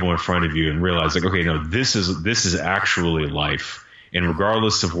the table in front of you and realize, like, okay, no, this is actually life, and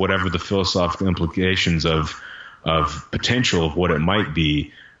regardless of whatever the philosophical implications of potential of what it might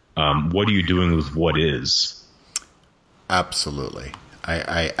be, what are you doing with what is? Absolutely.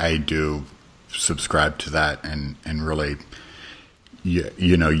 I do subscribe to that, and really,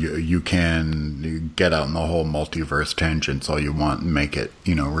 you know, you can get out in the whole multiverse tangents all you want and make it,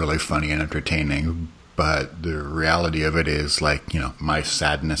 you know, really funny and entertaining. But the reality of it is, like, you know, my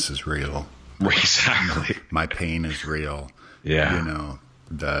sadness is real. Exactly. My pain is real. Yeah. You know,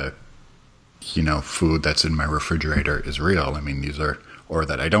 the, you know, food that's in my refrigerator is real. I mean, or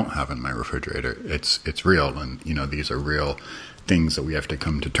that I don't have in my refrigerator. It's real. And, you know, these are real things that we have to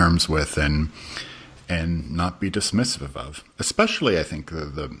come to terms with and not be dismissive of. Especially, I think,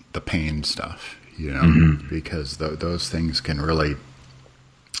 the pain stuff, you know, because those things can really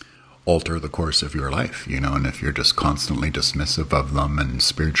alter the course of your life, you know, and if you're just constantly dismissive of them and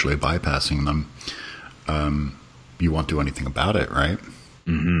spiritually bypassing them, you won't do anything about it, right?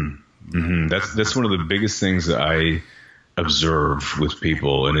 That's one of the biggest things that I observe with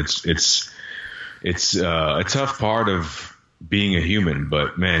people, and it's a tough part of being a human.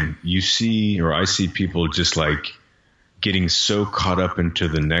 But man, I see people just like getting so caught up into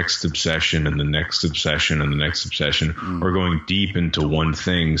the next obsession and the next obsession and the next obsession, or going deep into one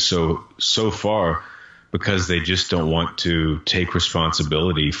thing so far, because they just don't want to take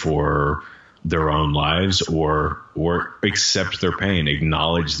responsibility for their own lives or accept their pain,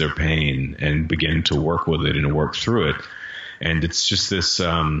 acknowledge their pain, and begin to work with it and work through it. And it's just this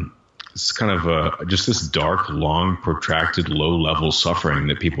it's kind of just this dark, long, protracted, low-level suffering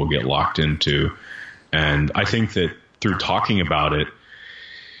that people get locked into. And I think that through talking about it,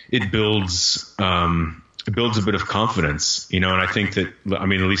 it builds a bit of confidence, you know. And I think that, I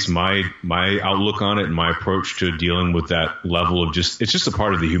mean, at least my outlook on it and my approach to dealing with that level of it's just a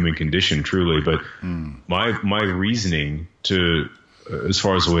part of the human condition, truly. But my reasoning as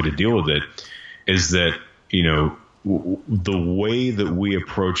far as the way to deal with it is that, you know, the way that we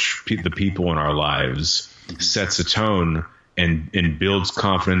approach the people in our lives sets a tone and builds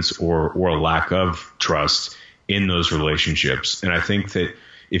confidence or a lack of trust in those relationships. And I think that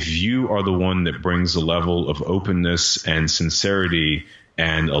if you are the one that brings a level of openness and sincerity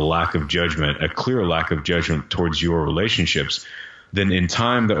and a lack of judgment, a clear lack of judgment towards your relationships, then in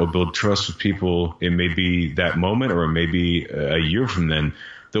time that will build trust with people. It may be that moment, or it may be a year from then,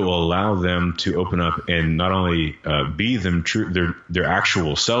 that will allow them to open up and not only be their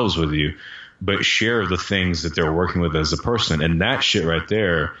actual selves with you, but share the things that they're working with as a person. And that shit right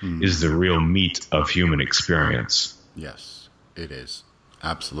there is the real meat of human experience. Yes, it is.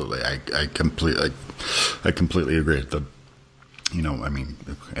 Absolutely. I completely agree. I mean,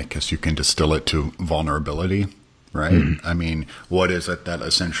 I guess you can distill it to vulnerability, right? I mean, what is it that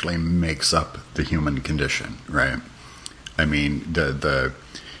essentially makes up the human condition, right? I mean,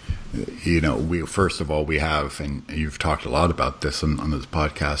 we first of all, we have, and you've talked a lot about this on this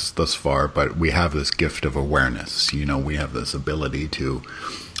podcast thus far, but we have this gift of awareness. You know, we have this ability to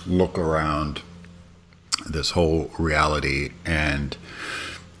look around this whole reality and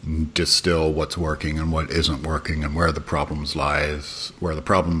distill what's working and what isn't working, and where the problems lie,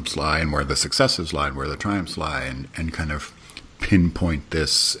 and where the successes lie, and where the triumphs lie, and kind of pinpoint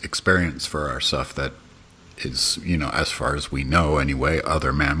this experience for ourselves that is, you know, as far as we know anyway,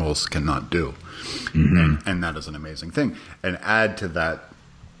 other mammals cannot do. And that is an amazing thing. And add to that,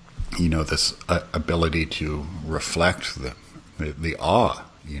 you know, this ability to reflect the awe,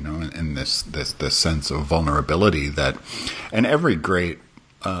 you know, and this sense of vulnerability that, and every great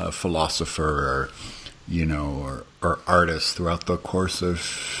philosopher or artist throughout the course of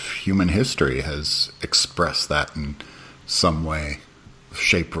human history has expressed that in some way,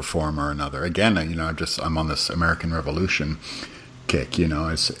 shape or form or another. Again, you know, I'm on this American Revolution kick, you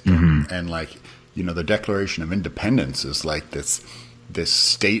know, and like, you know, the Declaration of Independence is like this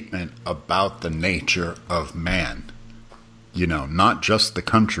statement about the nature of man, you know, not just the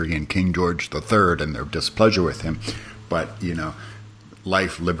country and King George III and their displeasure with him, but, you know,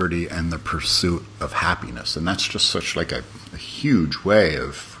 life, liberty, and the pursuit of happiness. And that's just such like a huge way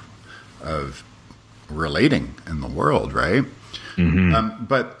of relating in the world, right?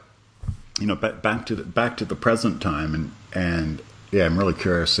 But you know, back to the present time, and yeah, I'm really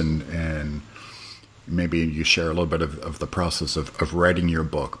curious, and maybe you share a little bit of the process of writing your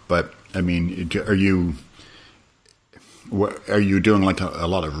book. But I mean, are you doing like a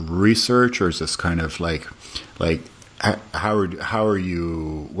lot of research, or is this kind of like how are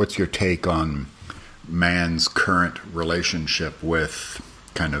you? What's your take on man's current relationship with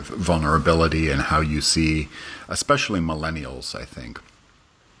kind of vulnerability, and how you see, especially millennials, I think.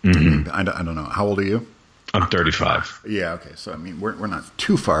 I don't know. How old are you? I'm 35. Yeah. Okay. So, I mean, we're not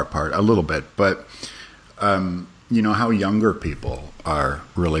too far apart, a little bit, but, you know, how younger people are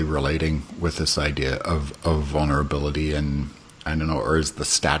really relating with this idea of vulnerability, and I don't know, or is the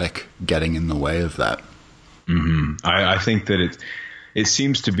static getting in the way of that? I think that it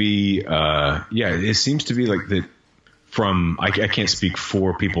seems to be, it seems to be like that. I can't speak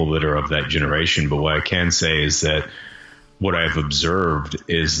for people that are of that generation, but what I can say is that what I've observed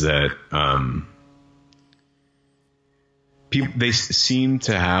is that they seem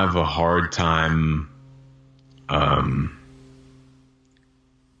to have a hard time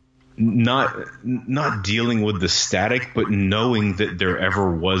not dealing with the static, but knowing that there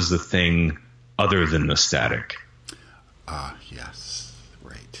ever was a thing other than the static. Yes,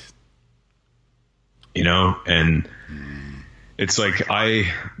 right. You know, and it's like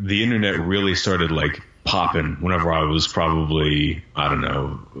the internet really started like popping whenever I was probably, I don't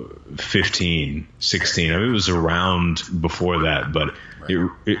know, 15, 16. I mean, it was around before that, but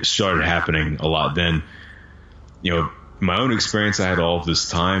it started happening a lot then. You know, my own experience, I had all of this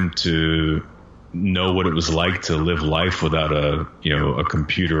time to know what it was like to live life without a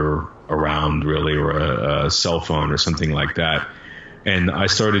computer around really, or a cell phone or something like that. And I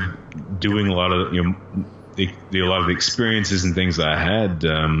started doing a lot of, a lot of the experiences and things that I had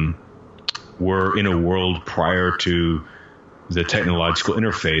were in a world prior to the technological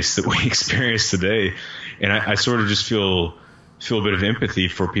interface that we experience today. And I sort of just feel a bit of empathy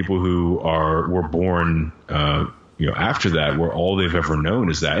for people who were born, after that, where all they've ever known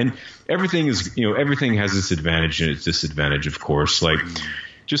is that. And everything has its advantage and its disadvantage, of course. Like,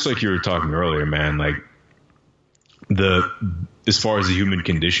 just like you were talking earlier, man, like as far as the human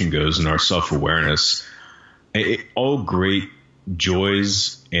condition goes and our self-awareness, all great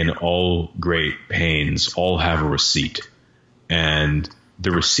joys and all great pains all have a receipt. And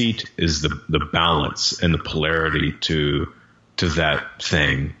the receipt is the balance and the polarity to that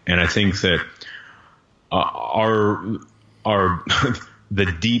thing. And I think that our the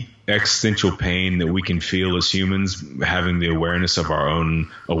deep existential pain that we can feel as humans, having the awareness of our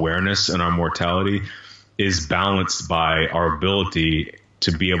own awareness and our mortality, is balanced by our ability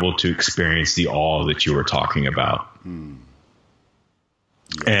to be able to experience the awe that you were talking about. Yes.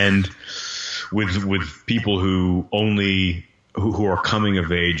 And with people who are coming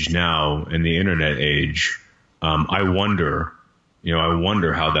of age now in the internet age, I wonder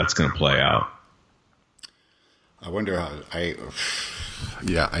how that's going to play out. I wonder how I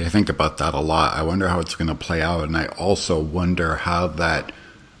think about that a lot. I wonder how it's going to play out, and I also wonder how that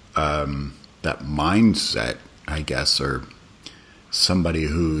mindset, I guess, or somebody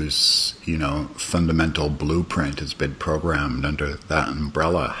whose fundamental blueprint has been programmed under that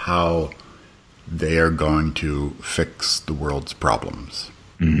umbrella, how they are going to fix the world's problems.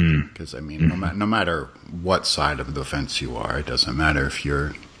 Because no matter what side of the fence you are, it doesn't matter if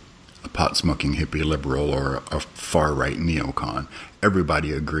you're a pot-smoking hippie liberal or a far-right neocon.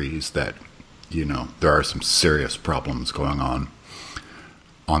 Everybody agrees that, there are some serious problems going on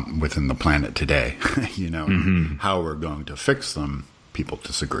within the planet today. How we're going to fix them, people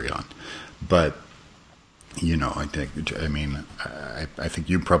disagree on. But, I think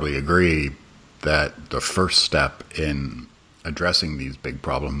you probably agree that the first step in addressing these big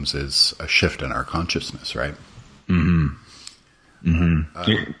problems is a shift in our consciousness, right? And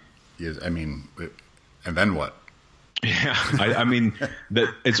then what? Yeah,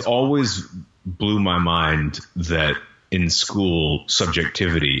 that it's always blew my mind that in school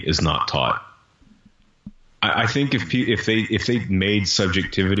subjectivity is not taught. I think if they made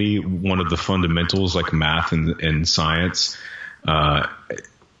subjectivity one of the fundamentals, like math and science,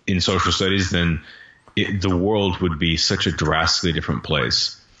 in social studies, then the world would be such a drastically different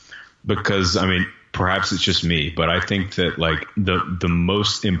place. Because perhaps it's just me, but I think that like the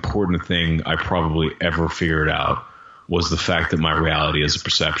most important thing I probably ever figured out was the fact that my reality is a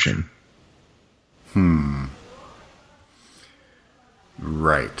perception.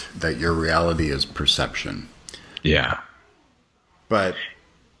 Right. That your reality is perception. Yeah. But,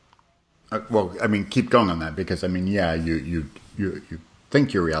 keep going on that, because you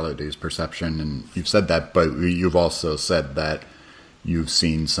think your reality is perception, and you've said that, but you've also said that you've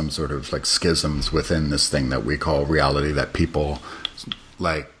seen some sort of like schisms within this thing that we call reality that people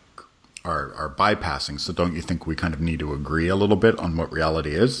like are bypassing. So don't you think we kind of need to agree a little bit on what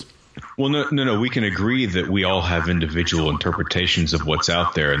reality is? Well, no. We can agree that we all have individual interpretations of what's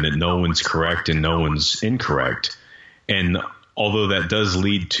out there, and that no one's correct and no one's incorrect. And although that does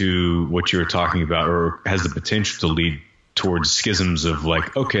lead to what you're talking about, or has the potential to lead towards schisms of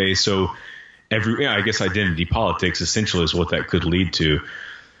like, okay, so I guess identity politics essentially is what that could lead to.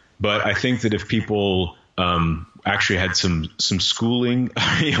 But I think that if people actually had some schooling,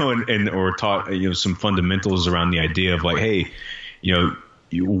 or taught some fundamentals around the idea of like, hey,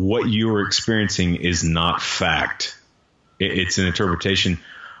 what you are experiencing is not fact. It's an interpretation.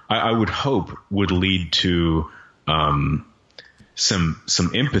 I would hope would lead to some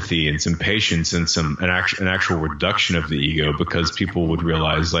empathy and some patience and an actual reduction of the ego, because people would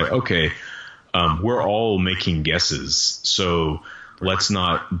realize like, okay, we're all making guesses, so let's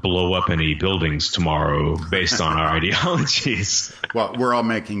not blow up any buildings tomorrow based on our ideologies. Well, we're all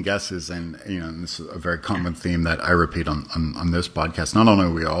making guesses, and this is a very common theme that I repeat on this podcast. Not only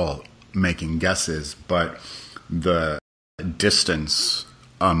are we all making guesses, but the distance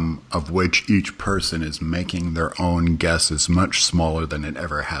of which each person is making their own guess is much smaller than it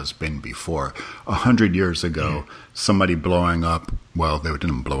ever has been before. 100 years ago, somebody blowing up, well, they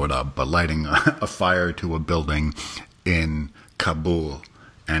didn't blow it up, but lighting a fire to a building in Kabul,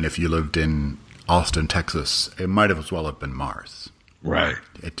 and if you lived in Austin, Texas, it might as well have been Mars. Right.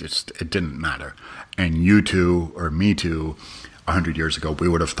 It didn't matter. And you two or me too 100 years ago, we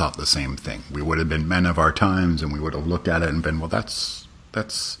would have thought the same thing. We would have been men of our times, and we would have looked at it and been, well, that's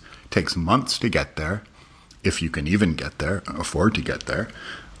takes months to get there, if you can even get there, afford to get there.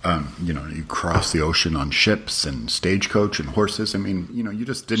 You cross the ocean on ships and stagecoach and horses. I mean, you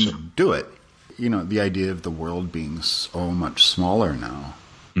just didn't do it. The idea of the world being so much smaller now,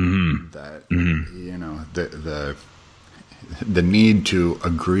 that the need to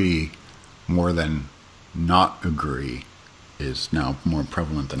agree more than not agree is now more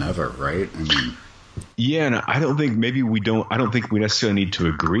prevalent than ever, right? I mean, yeah, and I don't think we necessarily need to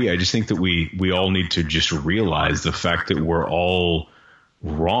agree. I just think that we all need to just realize the fact that we're all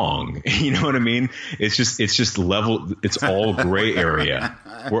wrong. You know what I mean? It's just level. It's all gray area.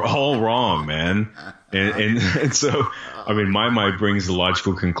 We're all wrong, man. And so, I mean, my mind brings the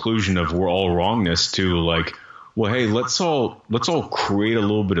logical conclusion of we're all wrongness to like, well, hey, let's all create a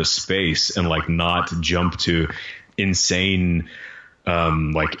little bit of space and like not jump to insane,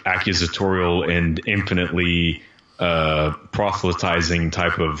 like accusatorial and infinitely proselytizing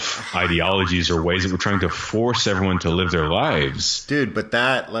type of ideologies or ways that we're trying to force everyone to live their lives. Dude, but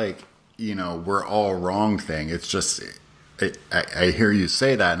that, like, we're all wrong thing. It's just, I hear you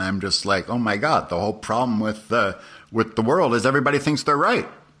say that, and I'm just like, oh my God, the whole problem with the world is everybody thinks they're right.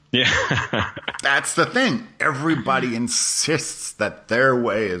 Yeah. That's the thing. Everybody insists that their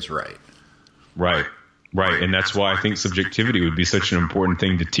way is right. Right. Right. And that's why I think subjectivity would be such an important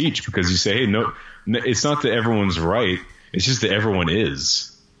thing to teach, because you say, hey, no, it's not that everyone's right. It's just that everyone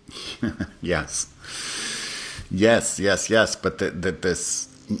is. Yes. But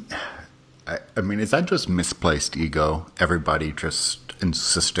I mean, is that just misplaced ego? Everybody just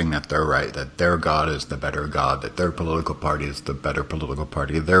insisting that they're right, that their God is the better God, that their political party is the better political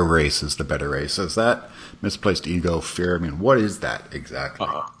party, their race is the better race. Is that misplaced ego, fear? I mean, what is that exactly?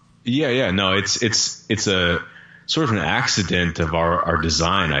 Yeah. No, it's a sort of an accident of our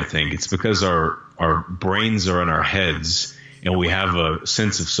design, I think. It's because our brains are in our heads and we have a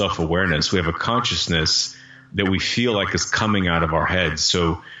sense of self-awareness. We have a consciousness that we feel like is coming out of our heads.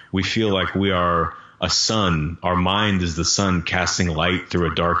 So we feel like we are a sun. Our mind is the sun casting light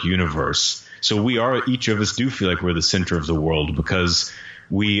through a dark universe. So each of us do feel like we're the center of the world because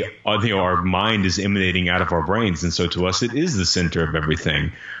our mind is emanating out of our brains. And so to us, it is the center of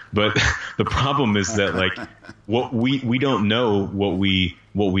everything. But the problem is that like what we don't know what we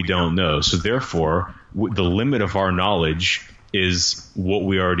don't know. So therefore, the limit of our knowledge is what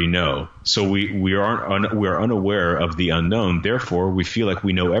we already know. So we are unaware of the unknown. Therefore, we feel like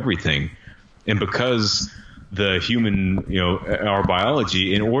we know everything. And because the human, our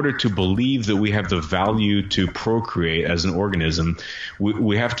biology, in order to believe that we have the value to procreate as an organism,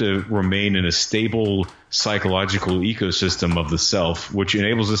 we have to remain in a stable psychological ecosystem of the self, which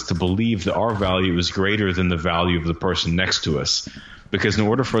enables us to believe that our value is greater than the value of the person next to us. Because in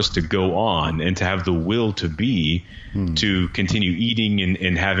order for us to go on and to have the will to be, to continue eating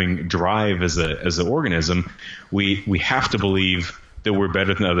and having drive as an organism, we have to believe that we're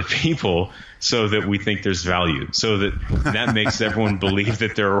better than other people so that we think there's value. So that makes everyone believe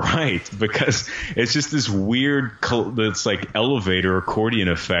that they're right, because it's just this weird, it's like elevator accordion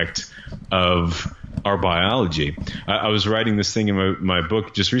effect of our biology. I was writing this thing in my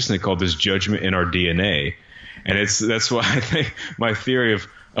book just recently called "This Judgment in Our DNA." And that's why I think my theory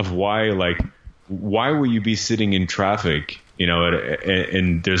of why will you be sitting in traffic,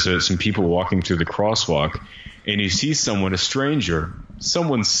 and there's some people walking through the crosswalk, and you see someone, a stranger,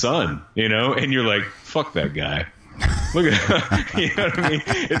 someone's son, and you're like, fuck that guy. Look at, you know what I mean?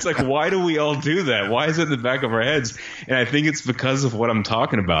 It's like, why do we all do that? Why is it in the back of our heads? And I think it's because of what I'm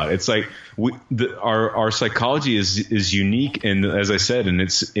talking about. It's like our psychology is unique, and as I said, and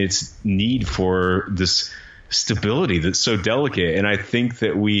its need for this stability that's so delicate. And I think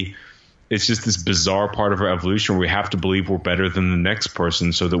that it's just this bizarre part of our evolution where we have to believe we're better than the next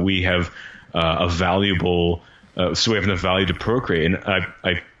person so that we have enough value to procreate. And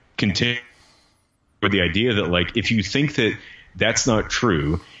I continue with the idea that, like, if you think that that's not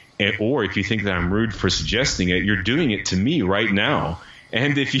true, or if you think that I'm rude for suggesting it, you're doing it to me right now.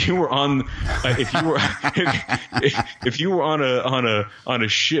 And if you were on a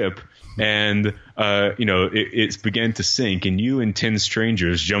ship and it began to sink, and you and 10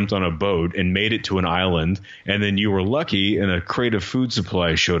 strangers jumped on a boat and made it to an island, and then you were lucky and a crate of food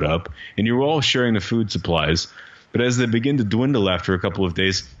supplies showed up, and you were all sharing the food supplies. But as they begin to dwindle after a couple of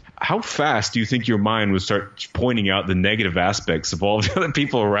days, how fast do you think your mind would start pointing out the negative aspects of all the other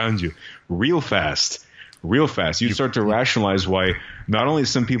people around you? Real fast. You'd start to rationalize why not only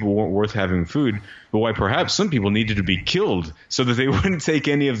some people weren't worth having food, but why perhaps some people needed to be killed so that they wouldn't take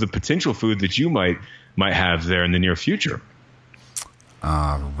any of the potential food that you might have there in the near future.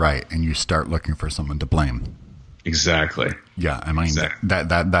 Right. And you start looking for someone to blame. Exactly. Yeah. I mean, Exactly.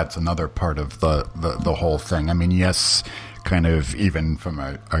 that's another part of the whole thing. I mean, yes, kind of even from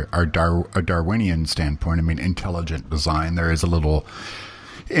a Darwinian standpoint, I mean, intelligent design, there is a little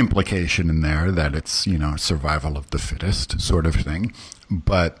implication in there that it's, survival of the fittest sort of thing.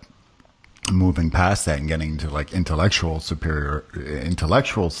 But moving past that and getting to like intellectual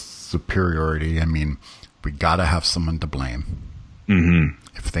superiority, I mean, we got to have someone to blame. Mm-hmm.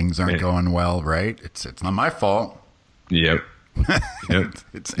 If things aren't going well, right? It's not my fault. Yep. Yep.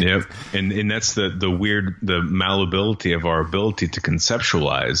 Yep. And that's the malleability of our ability to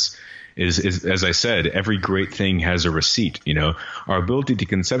conceptualize is, as I said, every great thing has a receipt. Our ability to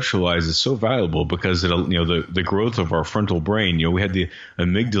conceptualize is so valuable because the growth of our frontal brain. We had the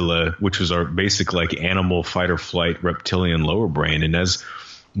amygdala, which was our basic like animal fight or flight reptilian lower brain, and as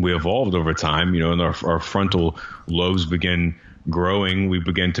we evolved over time, and our frontal lobes began growing, we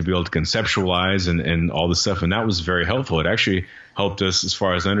began to be able to conceptualize and all this stuff, and that was very helpful. It actually helped us, as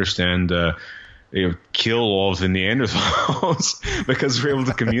far as I understand, kill all of the Neanderthals because we were able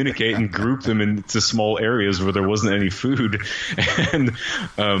to communicate and group them into small areas where there wasn't any food. And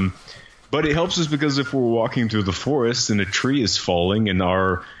but it helps us because if we're walking through the forest and a tree is falling and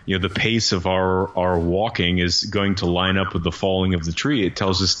the pace of our walking is going to line up with the falling of the tree, it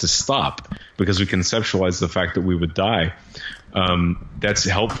tells us to stop because we conceptualize the fact that we would die. That's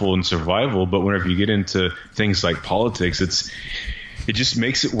helpful in survival. But whenever you get into things like politics, it just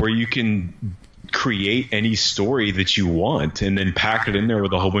makes it where you can create any story that you want and then pack it in there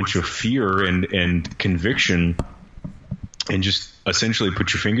with a whole bunch of fear and conviction and just essentially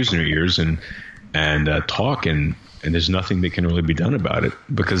put your fingers in your ears and talk, and there's nothing that can really be done about it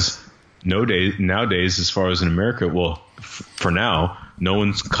because nowadays, as far as in America, well, for now, no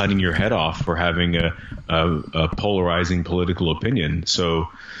one's cutting your head off for having a polarizing political opinion. So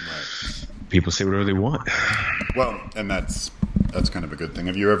people say whatever they want. Well, and that's kind of a good thing.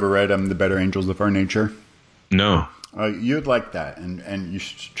 Have you ever read The Better Angels of Our Nature? No. You'd like that, and you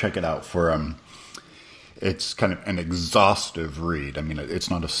should check it out for it's kind of an exhaustive read. I mean,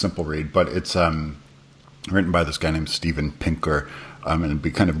 it's not a simple read, but it's written by this guy named Steven Pinker, and it'd be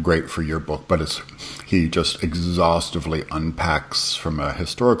kind of great for your book, but he just exhaustively unpacks from a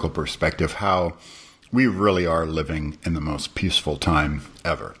historical perspective how we really are living in the most peaceful time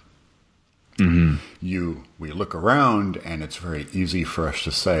ever. Mm-hmm. We look around and it's very easy for us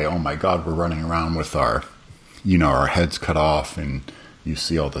to say, oh my God, we're running around with our heads cut off, and you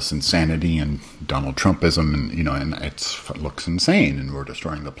see all this insanity and Donald Trumpism and it looks insane and we're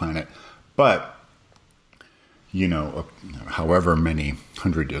destroying the planet. But, however many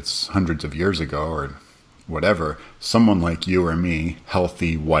hundreds of years ago or whatever, someone like you or me,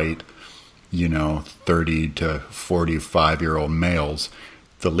 healthy, white, 30 to 45-year-old males,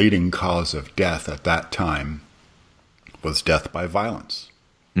 the leading cause of death at that time was death by violence.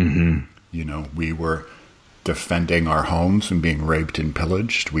 Mm-hmm. We were defending our homes from being raped and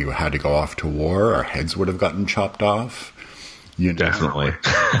pillaged. We had to go off to war. Our heads would have gotten chopped off. Definitely.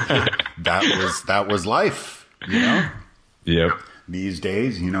 that was life. Yep. These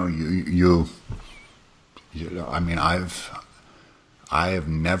days, I mean, I have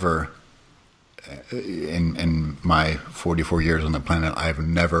never, in my 44 years on the planet, I've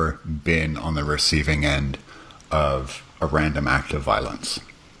never been on the receiving end of a random act of violence.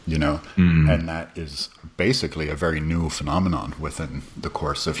 And that is basically a very new phenomenon within the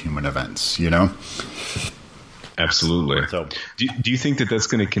course of human events, Absolutely. So, do you think that that's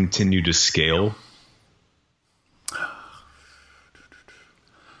going to continue to scale?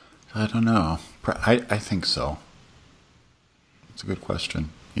 I don't know. I think so. It's a good question.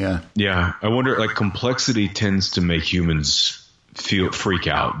 Yeah. Yeah. I wonder, like, complexity tends to make humans freak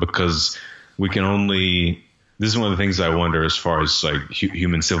out because we can only... This is one of the things I wonder as far as like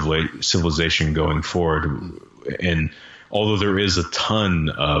human civilization going forward. And although there is a ton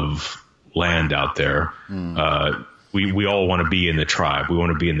of land out there, we all want to be in the tribe. We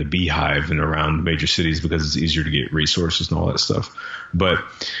want to be in the beehive and around major cities because it's easier to get resources and all that stuff. But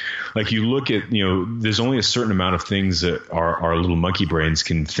like you look at, there's only a certain amount of things that our little monkey brains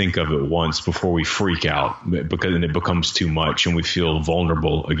can think of at once before we freak out because it becomes too much and we feel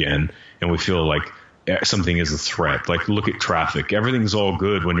vulnerable again and we feel like something is a threat. Like look at traffic. Everything's all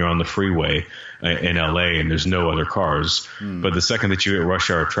good when you're on the freeway in LA and there's no other cars. But the second that you hit rush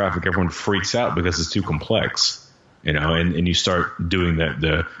hour traffic, everyone freaks out because it's too complex, and you start doing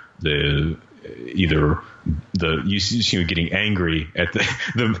that, you getting angry at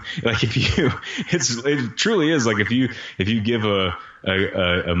the like if you, it truly is like if you give a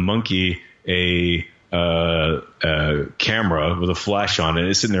monkey a camera with a flash on it.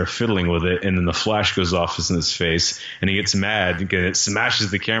 It's sitting there fiddling with it, and then the flash goes off in his face, and he gets mad and it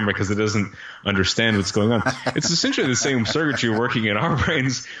smashes the camera because it doesn't understand what's going on. It's essentially the same circuitry working in our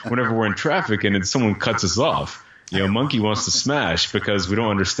brains whenever we're in traffic and someone cuts us off. Monkey wants to smash because we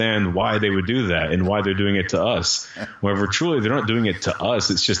don't understand why they would do that and why they're doing it to us. However, truly, they're not doing it to us.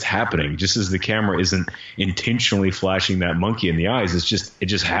 It's just happening. Just as the camera isn't intentionally flashing that monkey in the eyes, it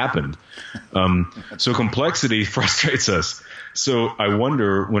just happened. So complexity frustrates us. So I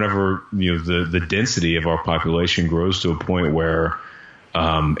wonder whenever the density of our population grows to a point where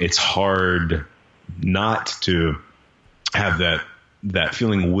it's hard not to have that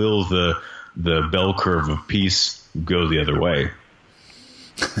feeling. Will the bell curve of peace go the other way?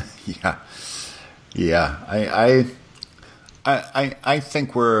 Yeah. I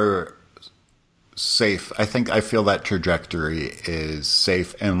think we're safe. I feel that trajectory is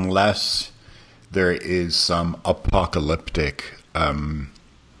safe unless there is some apocalyptic, some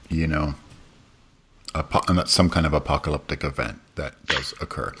kind of apocalyptic event that does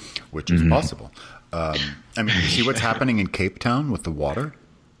occur, which is possible. You see what's happening in Cape Town with the water?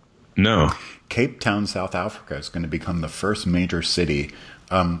 No. Cape Town, South Africa is going to become the first major city.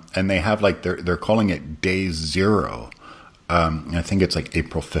 And they have they're calling it day zero. I think it's like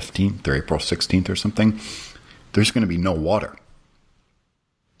April 15th or April 16th or something. There's going to be no water.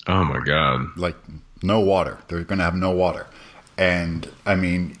 Oh my God. No water. They're going to have no water. And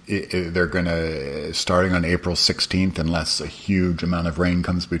they're going to, starting on April 16th, unless a huge amount of rain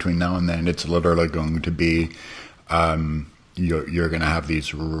comes between now and then, it's literally going to be, you're going to have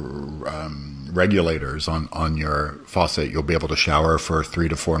these regulators on your faucet. You'll be able to shower for 3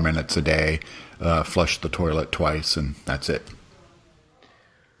 to 4 minutes a day, flush the toilet twice, and that's it.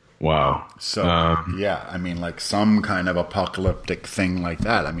 Wow. So, some kind of apocalyptic thing like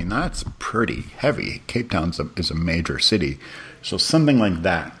that. that's pretty heavy. Cape Town is a major city. So something like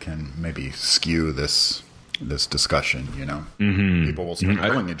that can maybe skew this discussion, Mm-hmm. People will start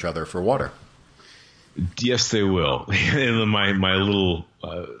killing each other for water. Yes, they will. My little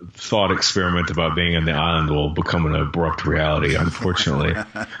thought experiment about being on the island will become an abrupt reality, unfortunately.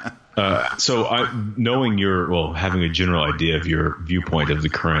 So knowing having a general idea of your viewpoint of the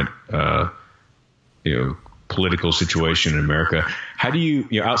current, political situation in America, how do you,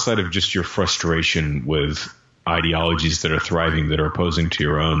 outside of just your frustration with ideologies that are thriving, that are opposing to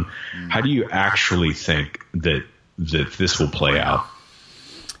your own, how do you actually think that this will play out?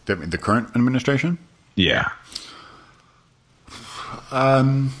 The current administration? Yeah.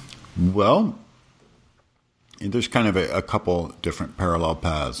 Well, there's kind of a couple different parallel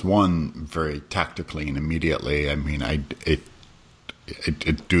paths. One, very tactically and immediately. I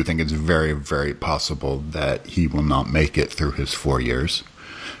do think it's very, very possible that he will not make it through his 4 years.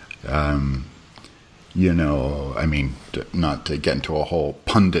 Not to get into a whole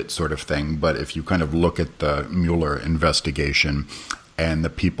pundit sort of thing, but if you kind of look at the Mueller investigation and the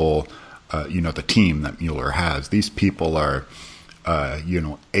people, the team that Mueller has, these people are,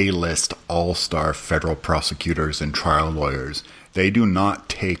 A-list all-star federal prosecutors and trial lawyers. They do not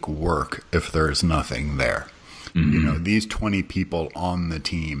take work if there's nothing there. Mm-hmm. These 20 people on the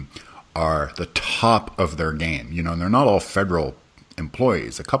team are the top of their game. They're not all federal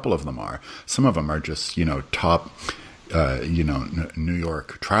employees. A couple of them are. Some of them are just, top, New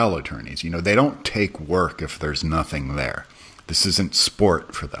York trial attorneys. They don't take work if there's nothing there. This isn't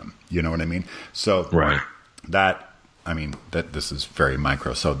sport for them. You know what I mean? So right. That this is very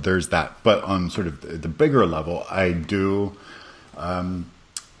micro. So there's that. But on sort of the bigger level, I do. I'm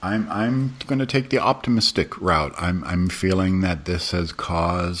going to take the optimistic route. I'm feeling that this has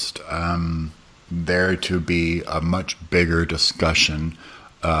caused there to be a much bigger discussion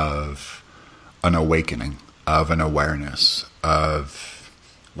of an awakening, of an awareness of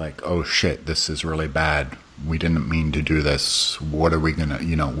oh shit, this is really bad. We didn't mean to do this. What are we going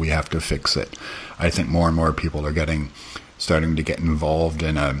to, we have to fix it. I think more and more people are starting to get involved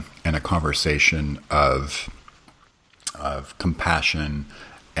in a conversation of compassion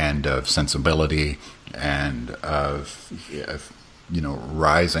and of sensibility and of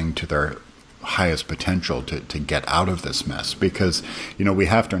rising to their highest potential to get out of this mess. Because, we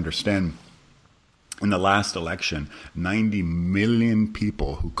have to understand, in the last election, 90 million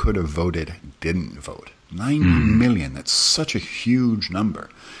people who could have voted didn't vote. 90 million. That's such a huge number,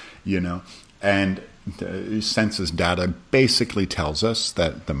 and the census data basically tells us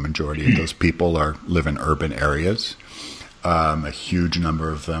that the majority of those people live in urban areas. A huge number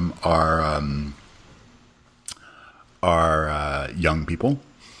of them are young people.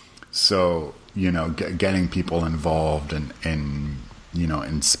 So, getting people involved in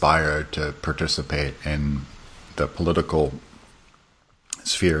inspired to participate in the political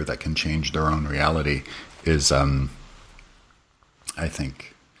sphere that can change their own reality is, I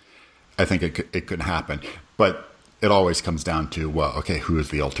think it could happen, but it always comes down to, well, okay, who is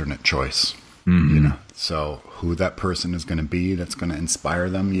the alternate choice? So who that person is going to be that's going to inspire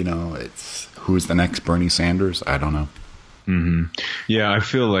them, it's who's the next Bernie Sanders? I don't know. Yeah, I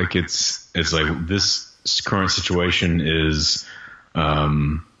feel like it's like this current situation is,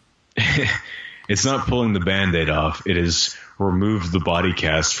 it's not pulling the Band-Aid off. It is remove the body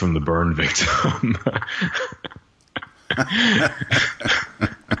cast from the burn victim.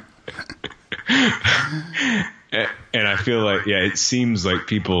 And I feel like, yeah, it seems like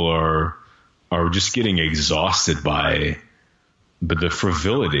people are just getting exhausted by the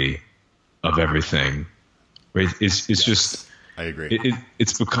frivolity of everything. Right? It's Yes, just, I agree.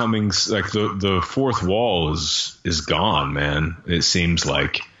 it's becoming like the fourth wall is gone, man. It seems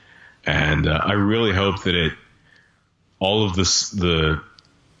like, and I really hope that all of this, the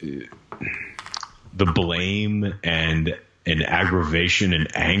blame and aggravation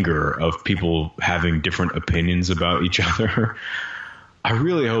and anger of people having different opinions about each other. I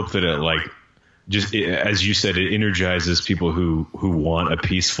really hope that as you said, it energizes people who want a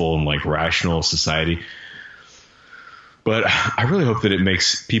peaceful and rational society. But I really hope that it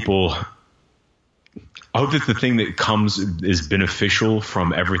makes people, I hope that the thing that is beneficial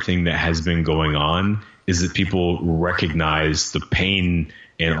from everything that has been going on is that people recognize the pain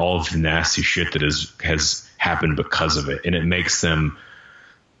and all of the nasty shit that has happened because of it. And it makes them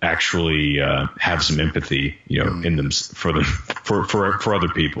actually have some empathy, in them for other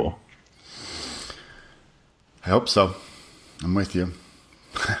people. I hope so. I'm with you.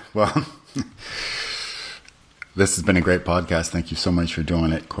 Well, this has been a great podcast. Thank you so much for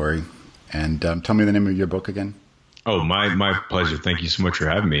doing it, Cory. And tell me the name of your book again. Oh, my pleasure. Thank you so much for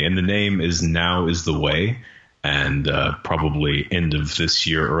having me. And the name is Now is the Way. And probably end of this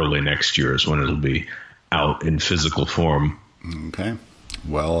year, early next year is when it'll be out in physical form. Okay.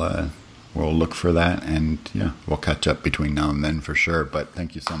 Well, we'll look for that. And yeah, we'll catch up between now and then for sure. But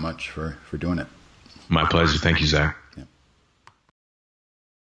thank you so much for doing it. My pleasure. Thank you, Zach. Yeah.